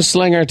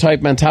gunslinger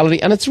type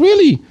mentality, and it's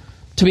really,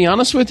 to be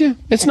honest with you,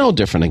 it's no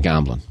different than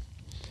gambling.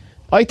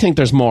 I think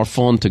there's more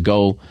fun to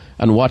go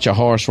and watch a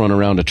horse run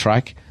around a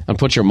track and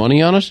put your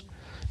money on it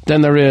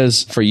than there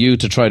is for you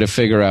to try to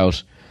figure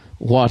out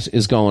what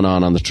is going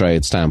on the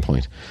trade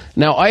standpoint.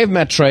 Now, I have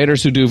met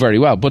traders who do very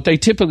well, but they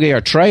typically are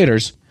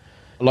traders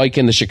like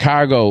in the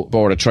Chicago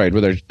Board of Trade,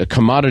 where they're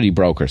commodity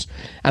brokers.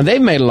 And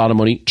they've made a lot of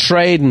money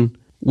trading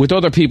with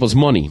other people's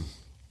money.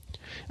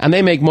 And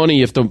they make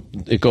money if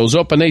it goes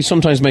up, and they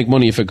sometimes make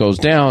money if it goes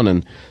down,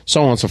 and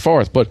so on and so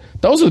forth. But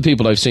those are the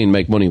people I've seen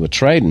make money with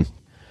trading.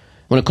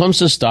 When it comes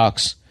to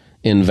stocks,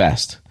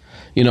 invest.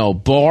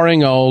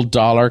 Boring old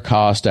dollar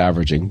cost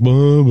averaging.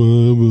 Blah,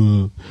 blah,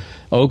 blah.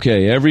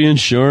 Okay, every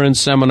insurance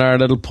seminar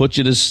that'll put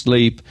you to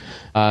sleep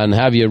and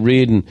have you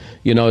reading,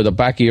 the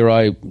back of your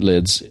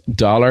eyelids.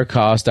 Dollar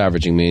cost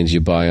averaging means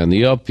you buy on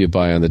the up, you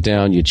buy on the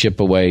down, you chip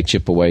away,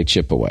 chip away,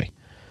 chip away.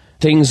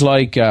 Things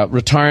like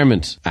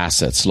retirement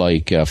assets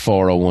like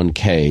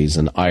 401ks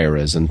and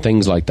IRAs and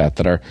things like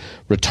that are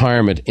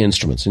retirement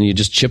instruments. And you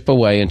just chip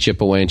away and chip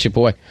away and chip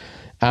away.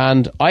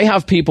 And I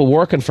have people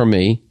working for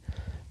me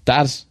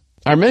that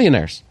are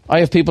millionaires. I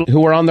have people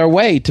who are on their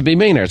way to be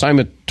millionaires. I'm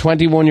a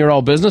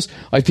 21-year-old business.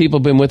 I have people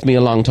been with me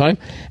a long time,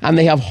 and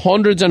they have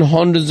hundreds and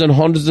hundreds and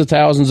hundreds of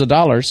thousands of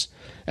dollars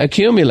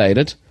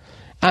accumulated,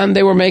 and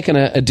they were making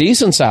a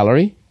decent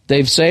salary.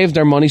 They've saved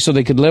their money so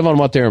they could live on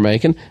what they were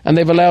making, and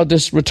they've allowed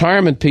this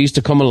retirement piece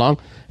to come along,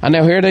 and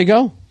now here they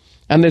go.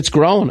 And it's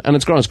grown, and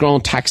it's grown. It's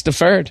grown tax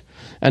deferred,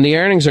 and the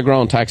earnings are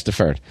growing tax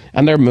deferred,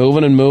 and they're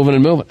moving and moving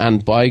and moving,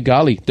 and by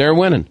golly, they're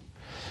winning.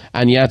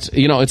 And yet,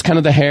 it's kind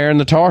of the hare and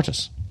the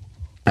tortoise.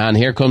 And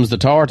here comes the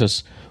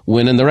tortoise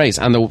winning the race.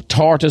 And the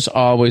tortoise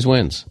always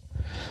wins.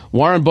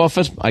 Warren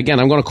Buffett, again,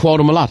 I'm going to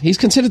quote him a lot. He's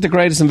considered the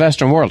greatest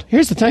investor in the world.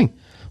 Here's the thing.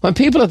 When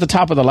people at the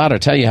top of the ladder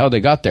tell you how they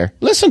got there,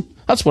 listen,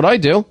 that's what I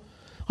do.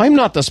 I'm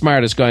not the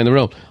smartest guy in the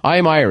room.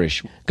 I'm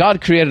Irish.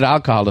 God created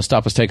alcohol to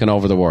stop us taking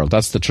over the world.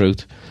 That's the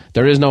truth.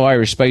 There is no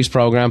Irish space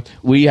program.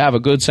 We have a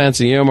good sense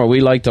of humor. We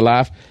like to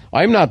laugh.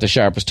 I'm not the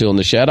sharpest tool in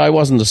the shed. I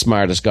wasn't the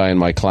smartest guy in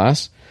my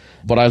class.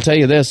 But I'll tell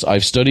you this,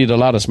 I've studied a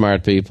lot of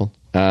smart people,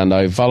 and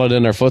I've followed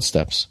in their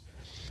footsteps.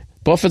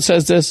 Buffett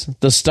says this: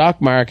 the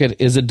stock market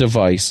is a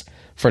device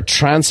for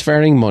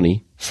transferring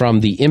money from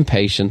the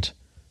impatient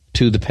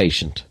to the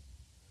patient.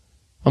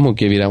 I'm going to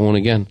give you that one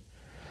again.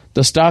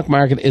 The stock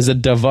market is a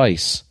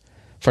device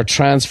for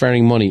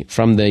transferring money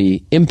from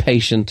the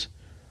impatient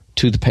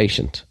to the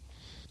patient.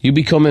 You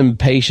become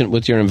impatient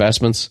with your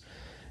investments,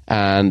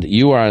 and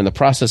you are in the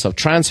process of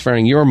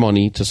transferring your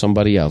money to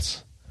somebody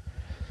else.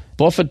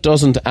 Buffett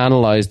doesn't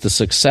analyze the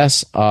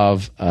success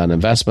of an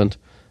investment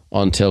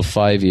until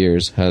 5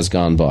 years has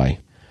gone by.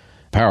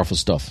 Powerful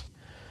stuff.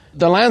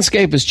 The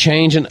landscape is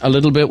changing a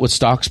little bit with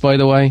stocks, by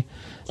the way.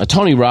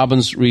 Tony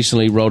Robbins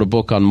recently wrote a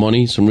book on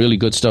money, some really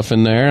good stuff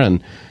in there,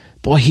 and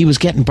boy, he was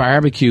getting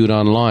barbecued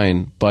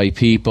online by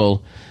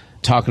people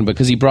talking about,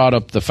 because he brought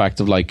up the fact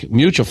of like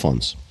mutual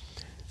funds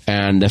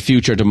and the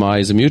future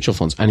demise of mutual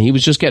funds, and he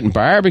was just getting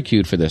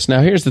barbecued for this.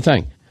 Now, here's the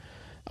thing.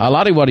 A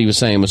lot of what he was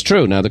saying was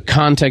true. Now, the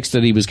context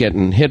that he was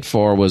getting hit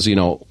for was,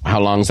 how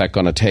long is that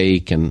going to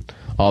take, and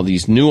all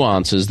these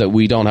nuances that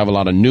we don't have a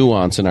lot of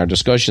nuance in our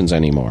discussions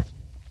anymore.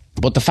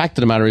 But the fact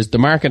of the matter is the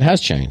market has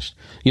changed.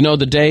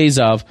 The days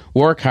of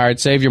work hard,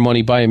 save your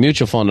money, buy a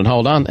mutual fund and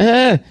hold on.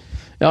 I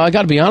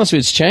got to be honest with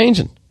you, it's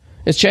changing.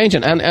 It's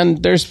changing.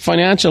 And there's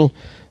financial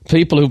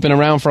people who've been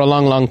around for a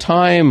long, long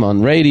time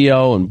on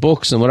radio and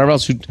books and whatever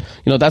else.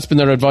 That's been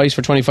their advice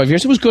for 25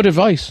 years. It was good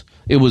advice.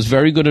 It was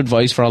very good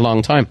advice for a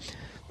long time.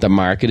 The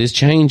market is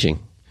changing.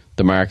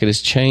 The market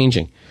is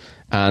changing.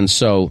 And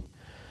so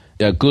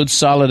good,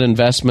 solid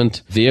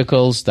investment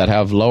vehicles that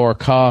have lower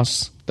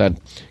costs, that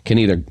can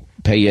either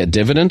pay you a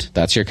dividend,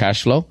 that's your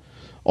cash flow,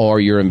 or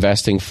you're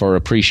investing for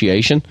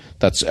appreciation,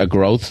 that's a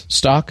growth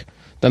stock,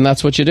 then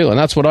that's what you do. And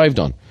that's what I've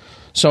done.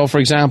 So, for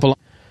example,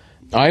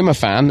 I'm a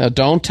fan.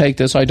 Don't take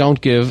this. I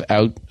don't give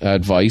out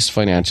advice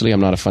financially. I'm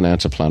not a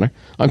financial planner.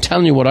 I'm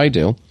telling you what I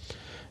do.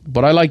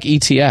 But I like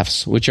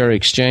ETFs, which are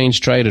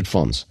exchange-traded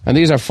funds. And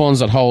these are funds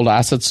that hold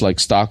assets like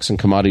stocks and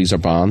commodities or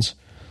bonds.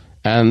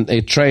 And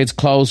it trades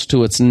close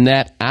to its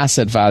net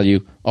asset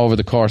value over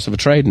the course of a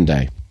trading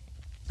day.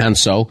 And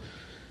so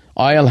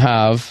I'll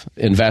have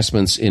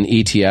investments in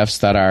ETFs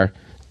that are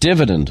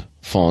dividend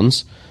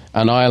funds,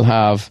 and I'll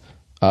have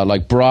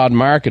like broad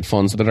market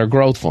funds that are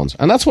growth funds.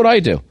 And that's what I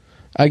do.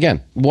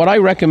 Again, what I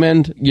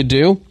recommend you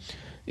do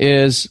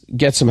is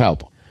get some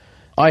help.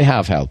 I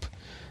have help.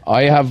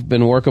 I have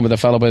been working with a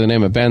fellow by the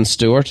name of Ben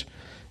Stewart,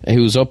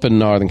 who's up in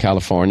Northern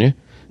California,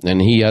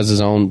 and he has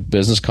his own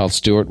business called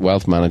Stewart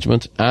Wealth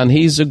Management, and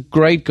he's a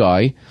great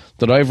guy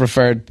that I've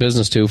referred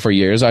business to for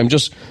years. I'm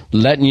just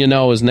letting you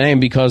know his name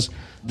because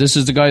this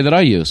is the guy that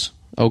I use,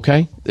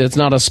 okay? It's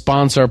not a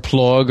sponsor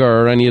plug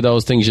or any of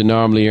those things you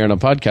normally hear on a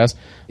podcast.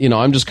 You know,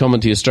 I'm just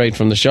coming to you straight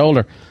from the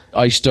shoulder.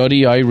 I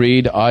study, I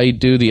read, I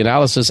do the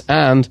analysis,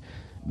 and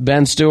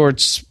Ben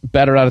Stewart's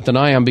better at it than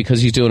I am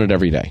because he's doing it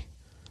every day.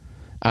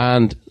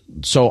 And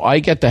so I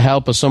get the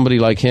help of somebody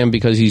like him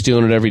because he's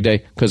doing it every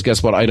day, because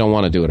guess what? I don't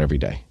want to do it every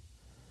day.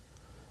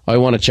 I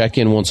want to check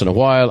in once in a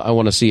while. I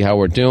want to see how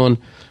we're doing.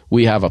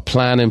 We have a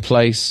plan in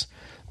place.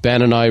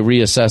 Ben and I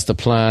reassess the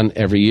plan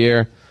every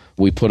year.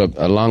 We put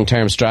a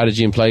long-term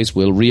strategy in place.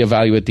 We'll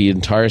reevaluate the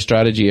entire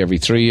strategy every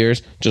 3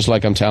 years, just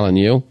like I'm telling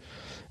you.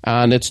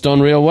 And it's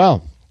done real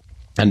well.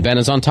 And Ben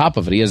is on top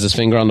of it. He has his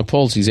finger on the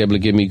pulse. He's able to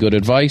give me good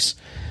advice.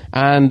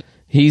 And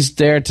he's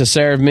there to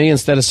serve me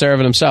instead of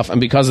serving himself.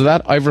 And because of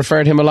that, I've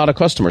referred him a lot of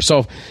customers.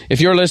 So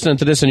if you're listening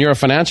to this and you're a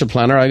financial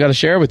planner, I got to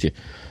share with you.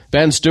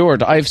 Ben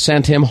Stewart, I've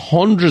sent him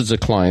hundreds of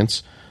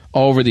clients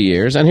over the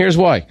years. And here's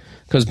why.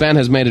 Because Ben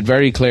has made it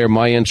very clear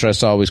my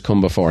interests always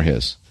come before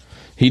his.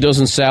 He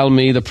doesn't sell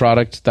me the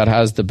product that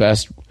has the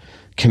best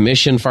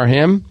commission for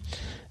him,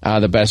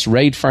 the best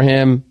rate for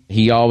him.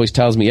 He always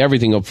tells me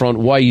everything up front,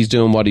 why he's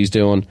doing what he's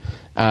doing,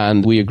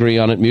 and we agree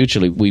on it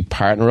mutually. We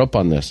partner up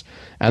on this.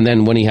 And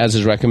then when he has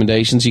his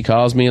recommendations, he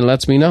calls me and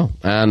lets me know.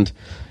 And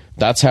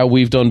that's how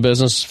we've done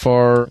business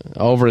for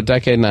over a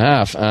decade and a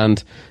half,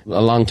 and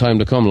a long time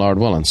to come, Lord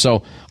willing.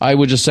 So I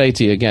would just say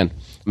to you again,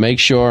 make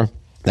sure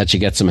that you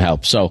get some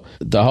help. So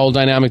the whole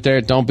dynamic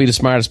there, don't be the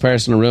smartest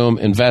person in the room.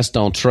 Invest,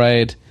 don't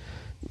trade.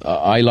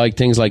 I like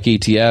things like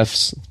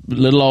ETFs,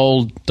 little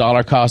old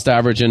dollar cost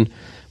averaging.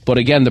 But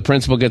again, the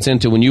principle gets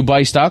into when you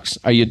buy stocks,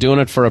 are you doing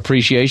it for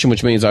appreciation,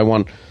 which means I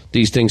want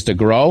these things to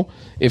grow?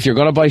 If you're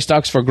going to buy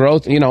stocks for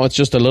growth, you know, it's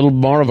just a little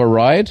more of a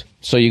ride.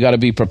 So you got to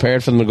be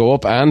prepared for them to go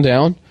up and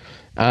down.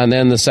 And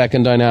then the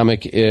second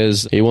dynamic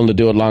is you want to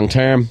do it long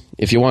term.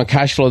 If you want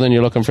cash flow, then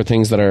you're looking for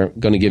things that are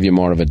going to give you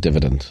more of a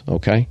dividend,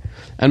 okay?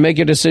 And make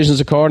your decisions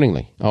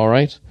accordingly, all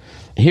right?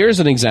 Here's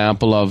an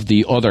example of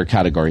the other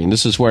category, and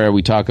this is where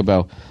we talk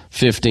about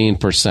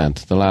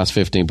 15%, the last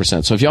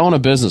 15%. So if you own a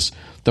business,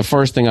 the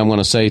first thing I'm going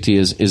to say to you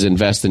is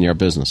invest in your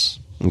business,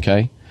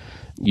 okay?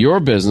 Your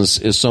business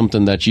is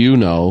something that you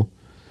know,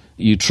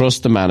 you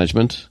trust the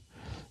management,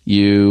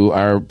 you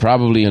are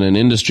probably in an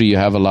industry you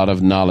have a lot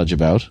of knowledge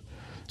about,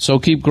 so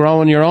keep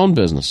growing your own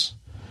business.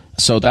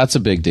 So that's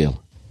a big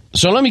deal.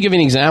 So let me give you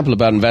an example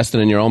about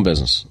investing in your own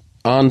business.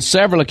 On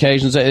several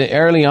occasions,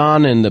 early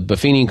on in the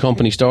Buffini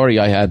Company story,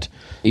 I had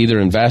either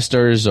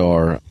investors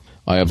or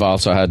I have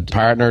also had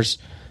partners.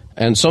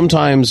 And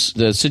sometimes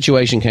the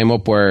situation came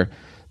up where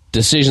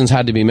decisions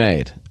had to be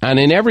made. And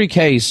in every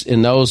case,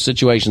 in those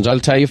situations, I'll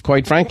tell you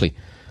quite frankly,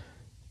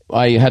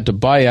 I had to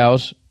buy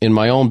out in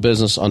my own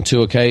business on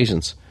 2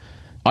 occasions.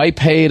 I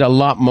paid a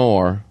lot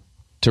more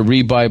to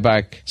rebuy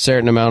back a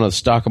certain amount of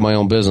stock of my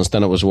own business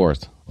than it was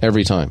worth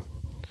every time.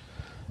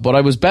 But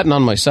I was betting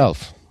on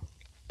myself.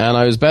 And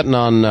I was betting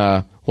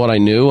on what I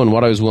knew and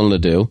what I was willing to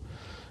do.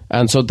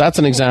 And so that's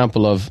an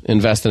example of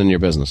investing in your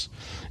business.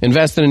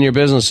 Investing in your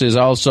business is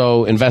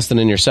also investing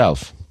in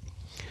yourself.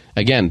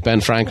 Again,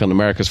 Ben Franklin,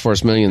 America's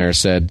first millionaire,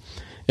 said,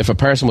 if a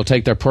person will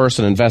take their purse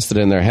and invest it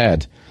in their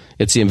head,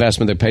 it's the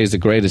investment that pays the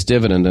greatest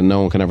dividend and no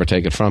one can ever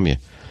take it from you.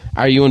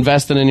 Are you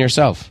investing in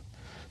yourself?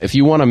 If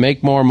you want to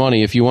make more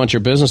money, if you want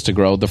your business to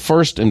grow, the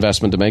first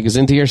investment to make is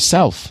into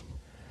yourself.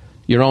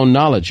 Your own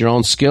knowledge, your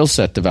own skill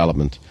set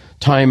development,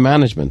 time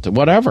management,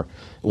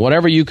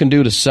 whatever you can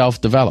do to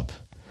self-develop.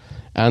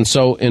 And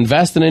so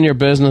investing in your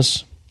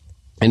business,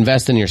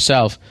 invest in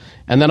yourself.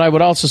 And then I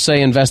would also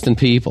say invest in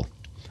people.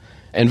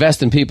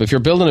 Invest in people. If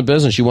you're building a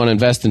business, you want to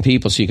invest in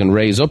people so you can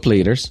raise up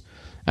leaders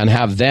and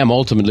have them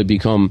ultimately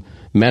become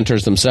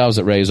mentors themselves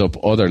that raise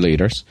up other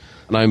leaders.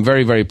 And I'm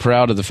very, very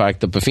proud of the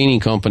fact that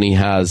Buffini Company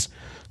has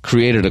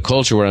created a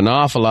culture where an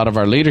awful lot of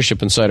our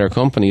leadership inside our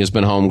company has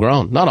been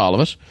homegrown. Not all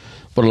of it,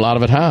 but a lot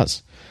of it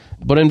has.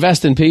 But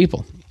invest in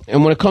people.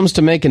 And when it comes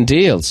to making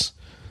deals,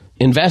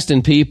 invest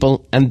in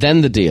people and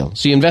then the deal.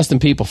 So you invest in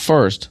people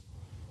first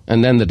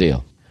and then the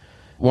deal.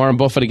 Warren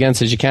Buffett again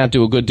says you can't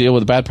do a good deal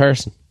with a bad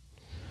person.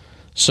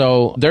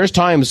 So there's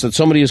times that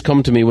somebody has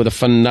come to me with a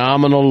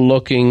phenomenal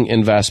looking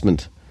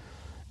investment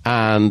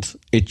and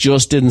it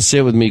just didn't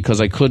sit with me because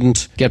I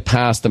couldn't get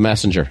past the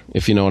messenger,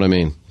 if you know what I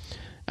mean.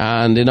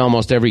 And in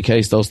almost every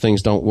case, those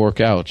things don't work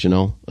out, you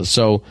know.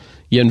 So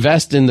you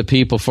invest in the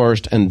people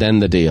first and then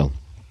the deal.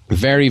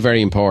 Very,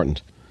 very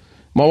important.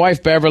 My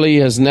wife Beverly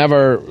has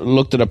never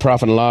looked at a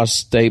profit and loss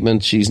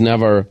statement. She's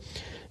never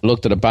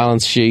looked at a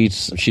balance sheet.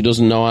 She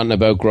doesn't know anything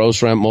about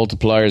gross rent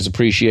multipliers,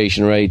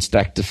 appreciation rates,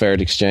 debt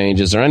deferred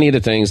exchanges, or any of the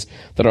things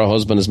that our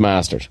husband has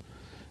mastered.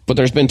 But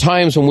there's been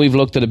times when we've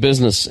looked at a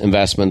business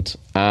investment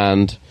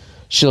and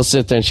she'll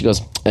sit there and she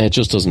goes, it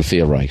just doesn't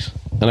feel right.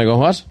 And I go,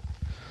 what?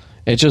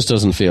 It just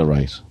doesn't feel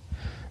right.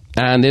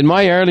 And in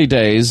my early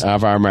days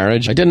of our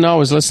marriage, I didn't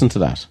always listen to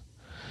that.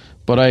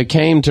 But I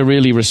came to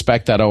really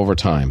respect that over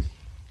time.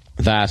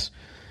 That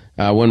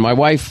when my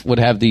wife would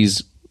have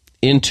these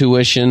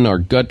intuition or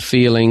gut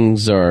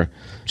feelings or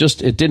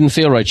just it didn't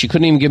feel right, she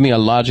couldn't even give me a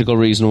logical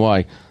reason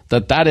why,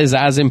 that is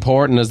as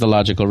important as the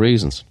logical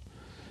reasons.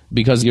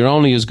 Because you're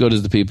only as good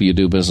as the people you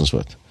do business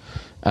with.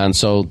 And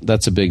so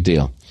that's a big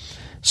deal.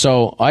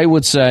 So I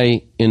would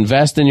say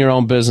invest in your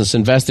own business,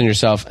 invest in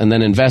yourself, and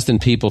then invest in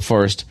people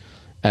first,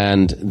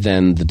 and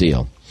then the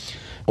deal.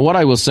 What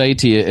I will say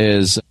to you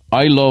is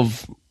I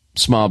love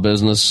small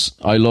business.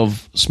 I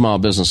love small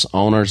business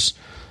owners.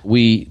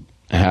 We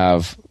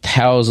have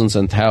thousands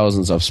and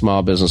thousands of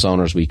small business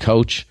owners we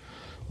coach.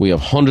 We have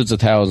hundreds of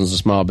thousands of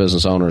small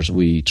business owners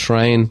we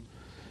train.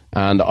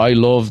 And I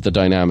love the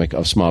dynamic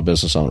of small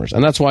business owners.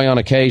 And that's why on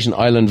occasion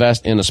I'll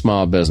invest in a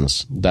small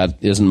business that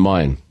isn't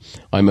mine.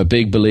 I'm a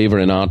big believer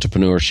in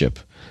entrepreneurship.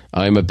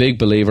 I'm a big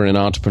believer in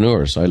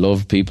entrepreneurs. I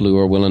love people who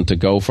are willing to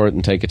go for it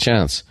and take a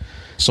chance.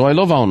 So I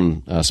love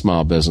owning a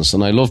small business,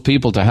 and I love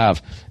people to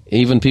have,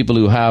 even people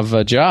who have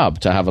a job,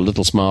 to have a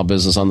little small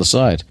business on the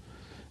side.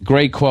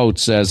 Great quote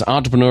says,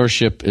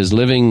 entrepreneurship is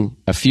living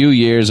a few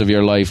years of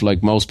your life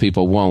like most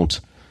people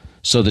won't,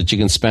 so that you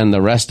can spend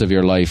the rest of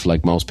your life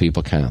like most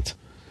people can't.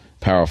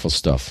 Powerful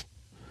stuff.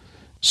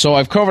 So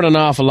I've covered an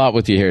awful lot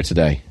with you here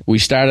today. We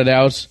started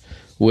out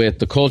with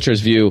the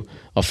culture's view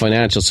of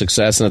financial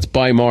success, and it's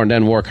buy more and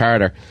then work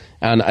harder.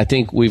 And I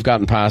think we've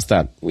gotten past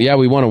that. Yeah,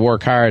 we want to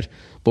work hard,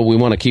 but we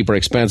want to keep our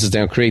expenses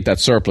down, create that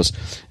surplus.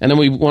 And then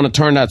we want to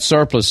turn that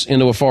surplus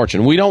into a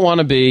fortune. We don't want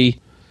to be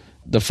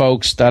the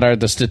folks that are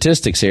the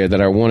statistics here,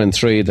 that are 1 in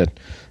 3 that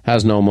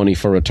has no money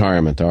for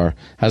retirement or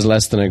has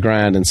less than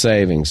 $1,000 in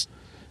savings.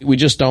 We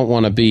just don't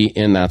want to be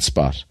in that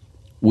spot.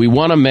 We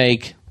want to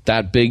make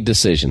that big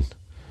decision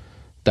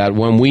that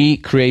when we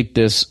create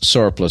this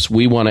surplus,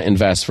 we want to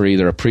invest for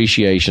either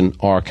appreciation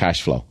or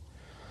cash flow.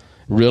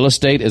 Real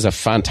estate is a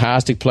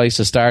fantastic place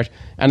to start,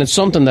 and it's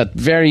something that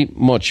very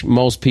much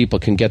most people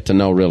can get to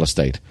know real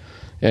estate.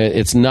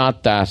 It's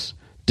not that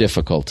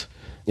difficult.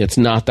 It's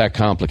not that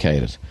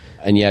complicated.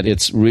 And yet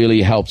it's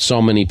really helped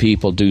so many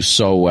people do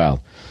so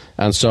well.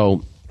 And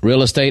so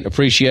real estate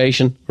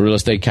appreciation, real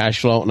estate cash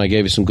flow, and I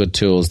gave you some good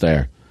tools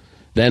there.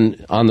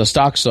 Then on the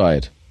stock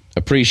side,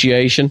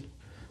 appreciation,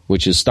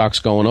 which is stocks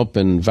going up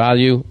in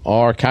value,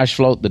 or cash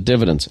flow, the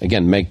dividends.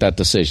 Again, make that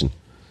decision.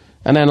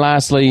 And then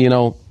lastly,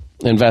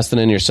 investing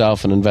in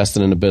yourself and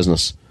investing in a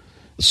business.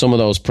 Some of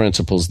those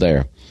principles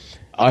there.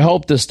 I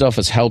hope this stuff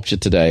has helped you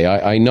today.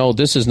 I know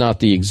this is not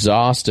the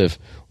exhaustive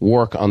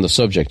work on the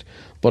subject,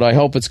 but I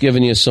hope it's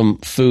given you some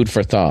food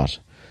for thought.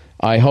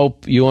 I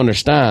hope you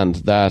understand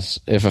that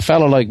if a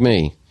fellow like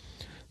me,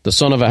 the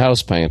son of a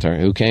house painter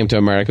who came to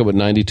America with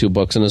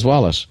 $92 in his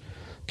wallet,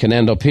 can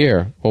end up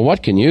here, well,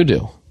 what can you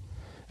do?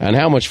 And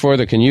how much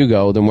further can you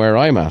go than where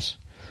I'm at?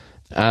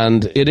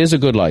 And it is a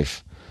good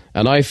life.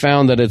 And I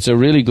found that it's a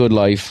really good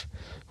life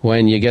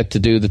when you get to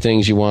do the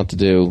things you want to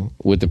do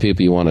with the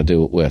people you want to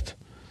do it with.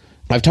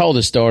 I've told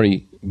this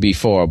story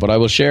before, but I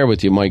will share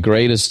with you my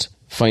greatest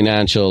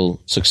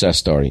financial success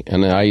story.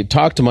 And I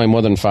talked to my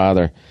mother and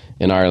father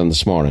in Ireland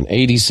this morning,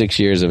 86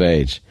 years of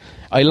age.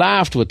 I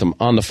laughed with them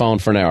on the phone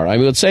for an hour. I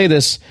will say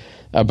this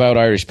about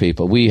Irish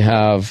people. We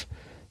have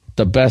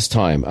the best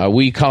time.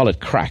 We call it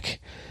crack.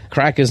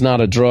 Crack is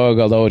not a drug,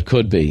 although it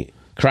could be.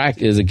 Crack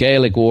is a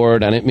Gaelic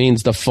word, and it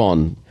means the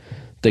fun,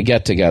 the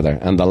get together,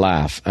 and the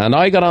laugh. And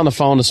I got on the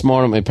phone this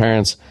morning with my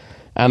parents,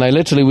 and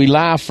we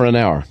laughed for an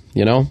hour,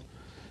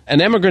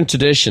 An immigrant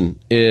tradition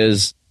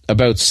is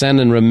about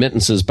sending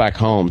remittances back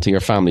home to your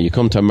family. You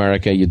come to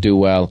America, you do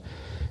well.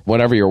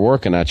 Whatever you're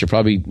working at, you're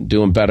probably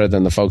doing better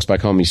than the folks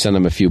back home. You send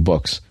them a few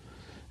bucks.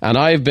 And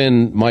I've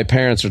been my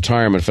parents'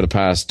 retirement for the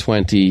past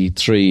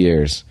 23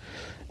 years.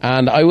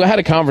 And I had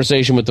a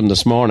conversation with them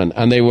this morning,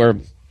 and they were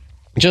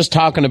just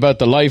talking about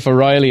the life of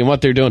Riley and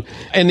what they're doing.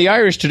 In the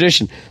Irish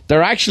tradition,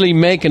 they're actually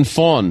making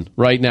fun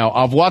right now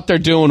of what they're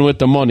doing with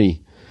the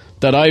money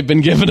that I've been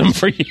giving them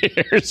for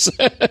years.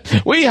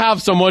 We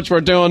have so much,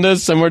 we're doing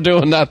this and we're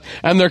doing that,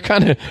 and they're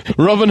kind of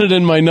rubbing it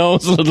in my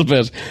nose a little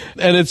bit.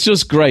 And it's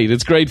just great.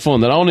 It's great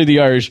fun that only the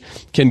Irish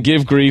can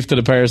give grief to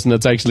the person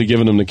that's actually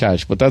giving them the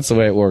cash. But that's the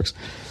way it works.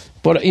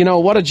 But,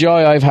 what a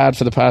joy I've had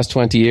for the past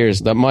 20 years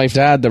that my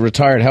dad, the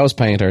retired house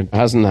painter,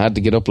 hasn't had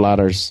to get up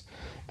ladders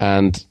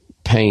and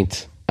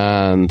paint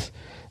and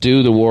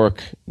do the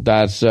work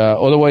that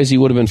otherwise he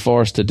would have been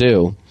forced to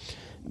do,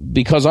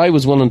 because I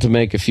was willing to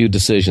make a few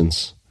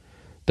decisions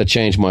that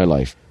changed my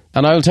life.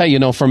 And I will tell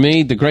you, for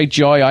me, the great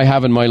joy I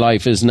have in my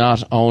life is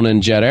not owning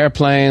jet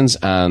airplanes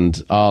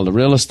and all the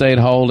real estate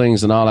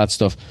holdings and all that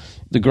stuff.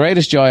 the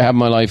greatest joy I have in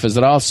my life is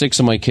that all 6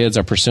 of my kids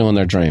are pursuing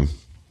their dream.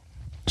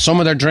 Some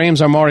of their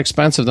dreams are more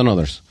expensive than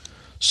others.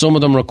 Some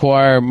of them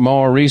require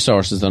more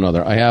resources than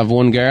others. I have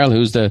one girl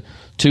who's the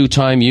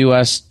 2-time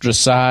US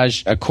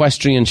dressage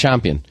equestrian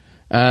champion,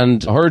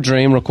 and her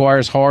dream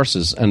requires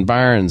horses and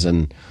barns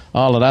and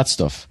all of that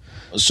stuff.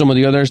 Some of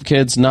the other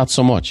kids, not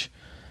so much.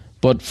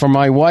 But for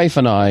my wife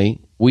and I,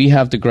 we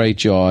have the great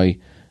joy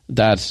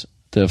that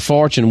the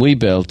fortune we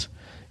built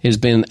has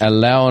been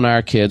allowing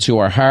our kids who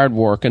are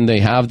hard-working, they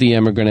have the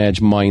immigrant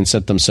age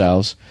mindset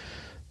themselves,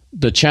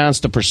 the chance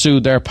to pursue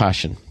their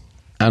passion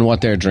and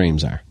what their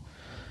dreams are.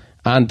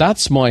 And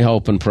that's my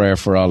hope and prayer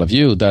for all of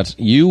you, that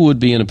you would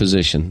be in a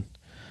position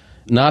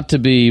not to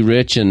be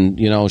rich and,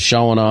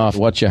 showing off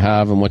what you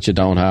have and what you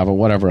don't have or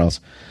whatever else,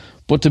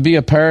 but to be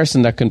a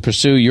person that can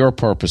pursue your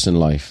purpose in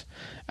life,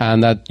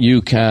 and that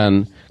you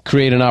can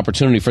create an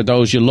opportunity for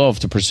those you love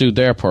to pursue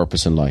their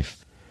purpose in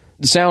life.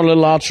 Sound a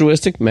little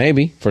altruistic?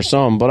 Maybe, for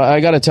some, but I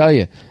got to tell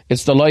you,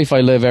 it's the life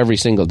I live every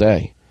single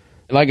day.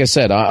 Like I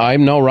said,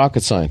 I'm no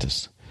rocket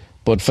scientist,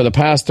 but for the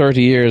past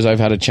 30 years, I've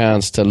had a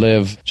chance to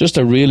live just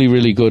a really,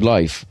 really good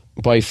life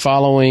by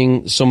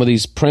following some of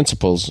these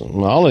principles,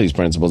 all of these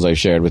principles I've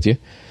shared with you.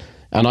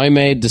 And I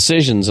made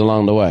decisions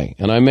along the way.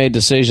 And I made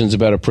decisions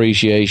about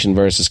appreciation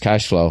versus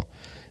cash flow,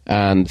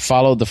 and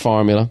followed the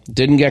formula.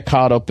 Didn't get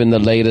caught up in the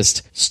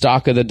latest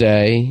stock of the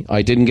day.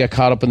 I didn't get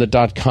caught up in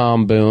the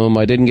 .com boom.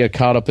 I didn't get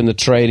caught up in the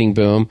trading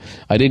boom.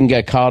 I didn't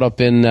get caught up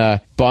in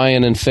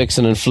buying and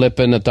fixing and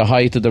flipping at the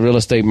height of the real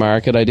estate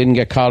market. I didn't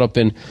get caught up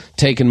in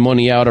taking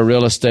money out of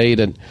real estate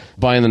and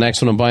buying the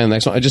next one and buying the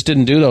next one. I just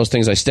didn't do those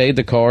things. I stayed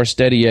the course,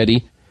 steady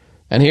Eddie.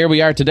 And here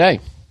we are today.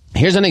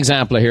 Here's an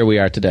example of here we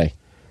are today.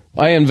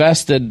 I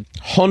invested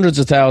hundreds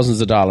of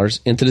thousands of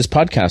dollars into this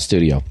podcast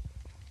studio,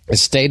 a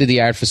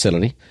state-of-the-art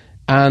facility.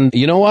 And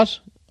you know what?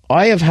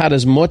 I have had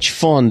as much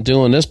fun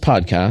doing this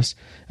podcast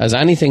as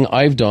anything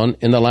I've done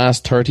in the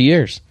last 30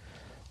 years.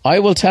 I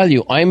will tell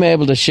you, I'm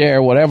able to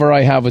share whatever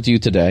I have with you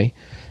today,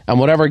 and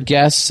whatever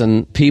guests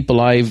and people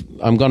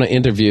I'm going to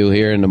interview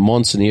here in the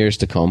months and years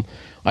to come.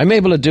 I'm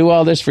able to do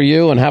all this for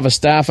you and have a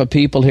staff of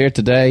people here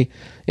today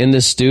in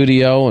this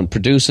studio and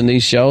producing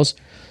these shows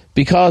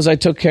because I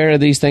took care of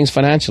these things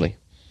financially.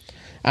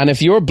 And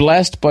if you're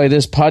blessed by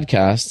this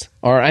podcast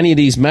or any of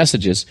these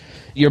messages,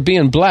 you're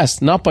being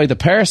blessed not by the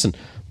person,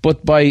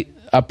 but by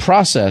a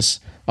process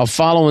of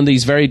following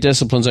these very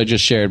disciplines I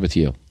just shared with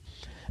you.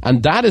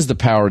 And that is the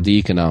power of the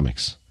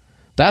economics.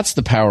 That's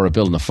the power of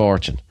building a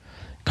fortune.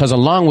 Because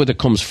along with it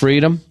comes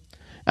freedom,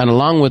 and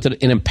along with it,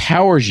 it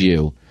empowers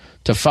you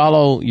to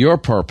follow your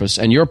purpose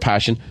and your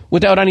passion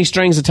without any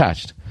strings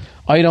attached.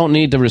 I don't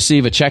need to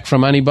receive a check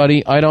from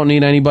anybody. I don't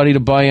need anybody to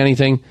buy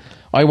anything.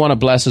 I want to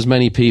bless as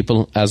many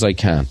people as I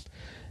can.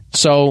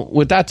 So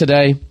with that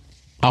today,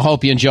 I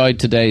hope you enjoyed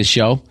today's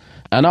show.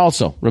 And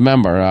also,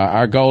 remember,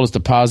 our goal is to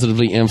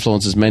positively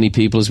influence as many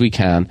people as we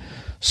can.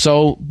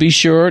 So be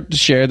sure to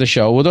share the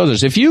show with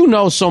others. If you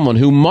know someone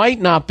who might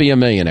not be a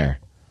millionaire,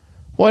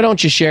 why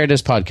don't you share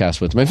this podcast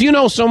with them? If you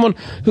know someone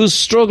who's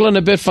struggling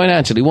a bit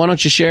financially, why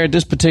don't you share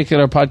this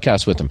particular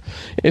podcast with them?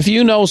 If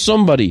you know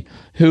somebody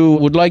who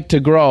would like to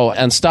grow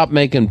and stop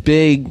making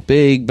big,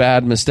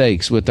 bad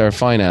mistakes with their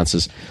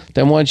finances,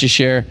 then why don't you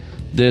share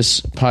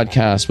this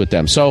podcast with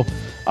them? So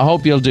I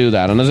hope you'll do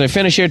that. And as I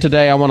finish here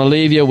today, I want to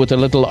leave you with a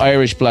little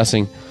Irish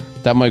blessing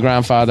that my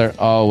grandfather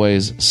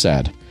always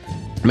said.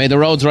 May the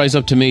roads rise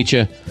up to meet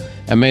you,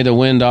 and may the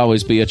wind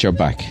always be at your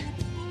back.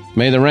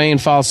 May the rain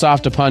fall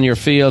soft upon your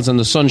fields and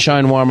the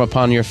sunshine warm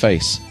upon your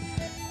face.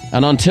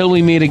 And until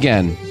we meet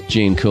again,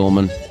 Gene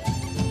Coolman,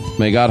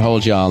 may God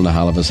hold you all in the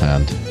hollow of his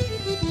hand.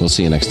 We'll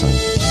see you next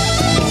time.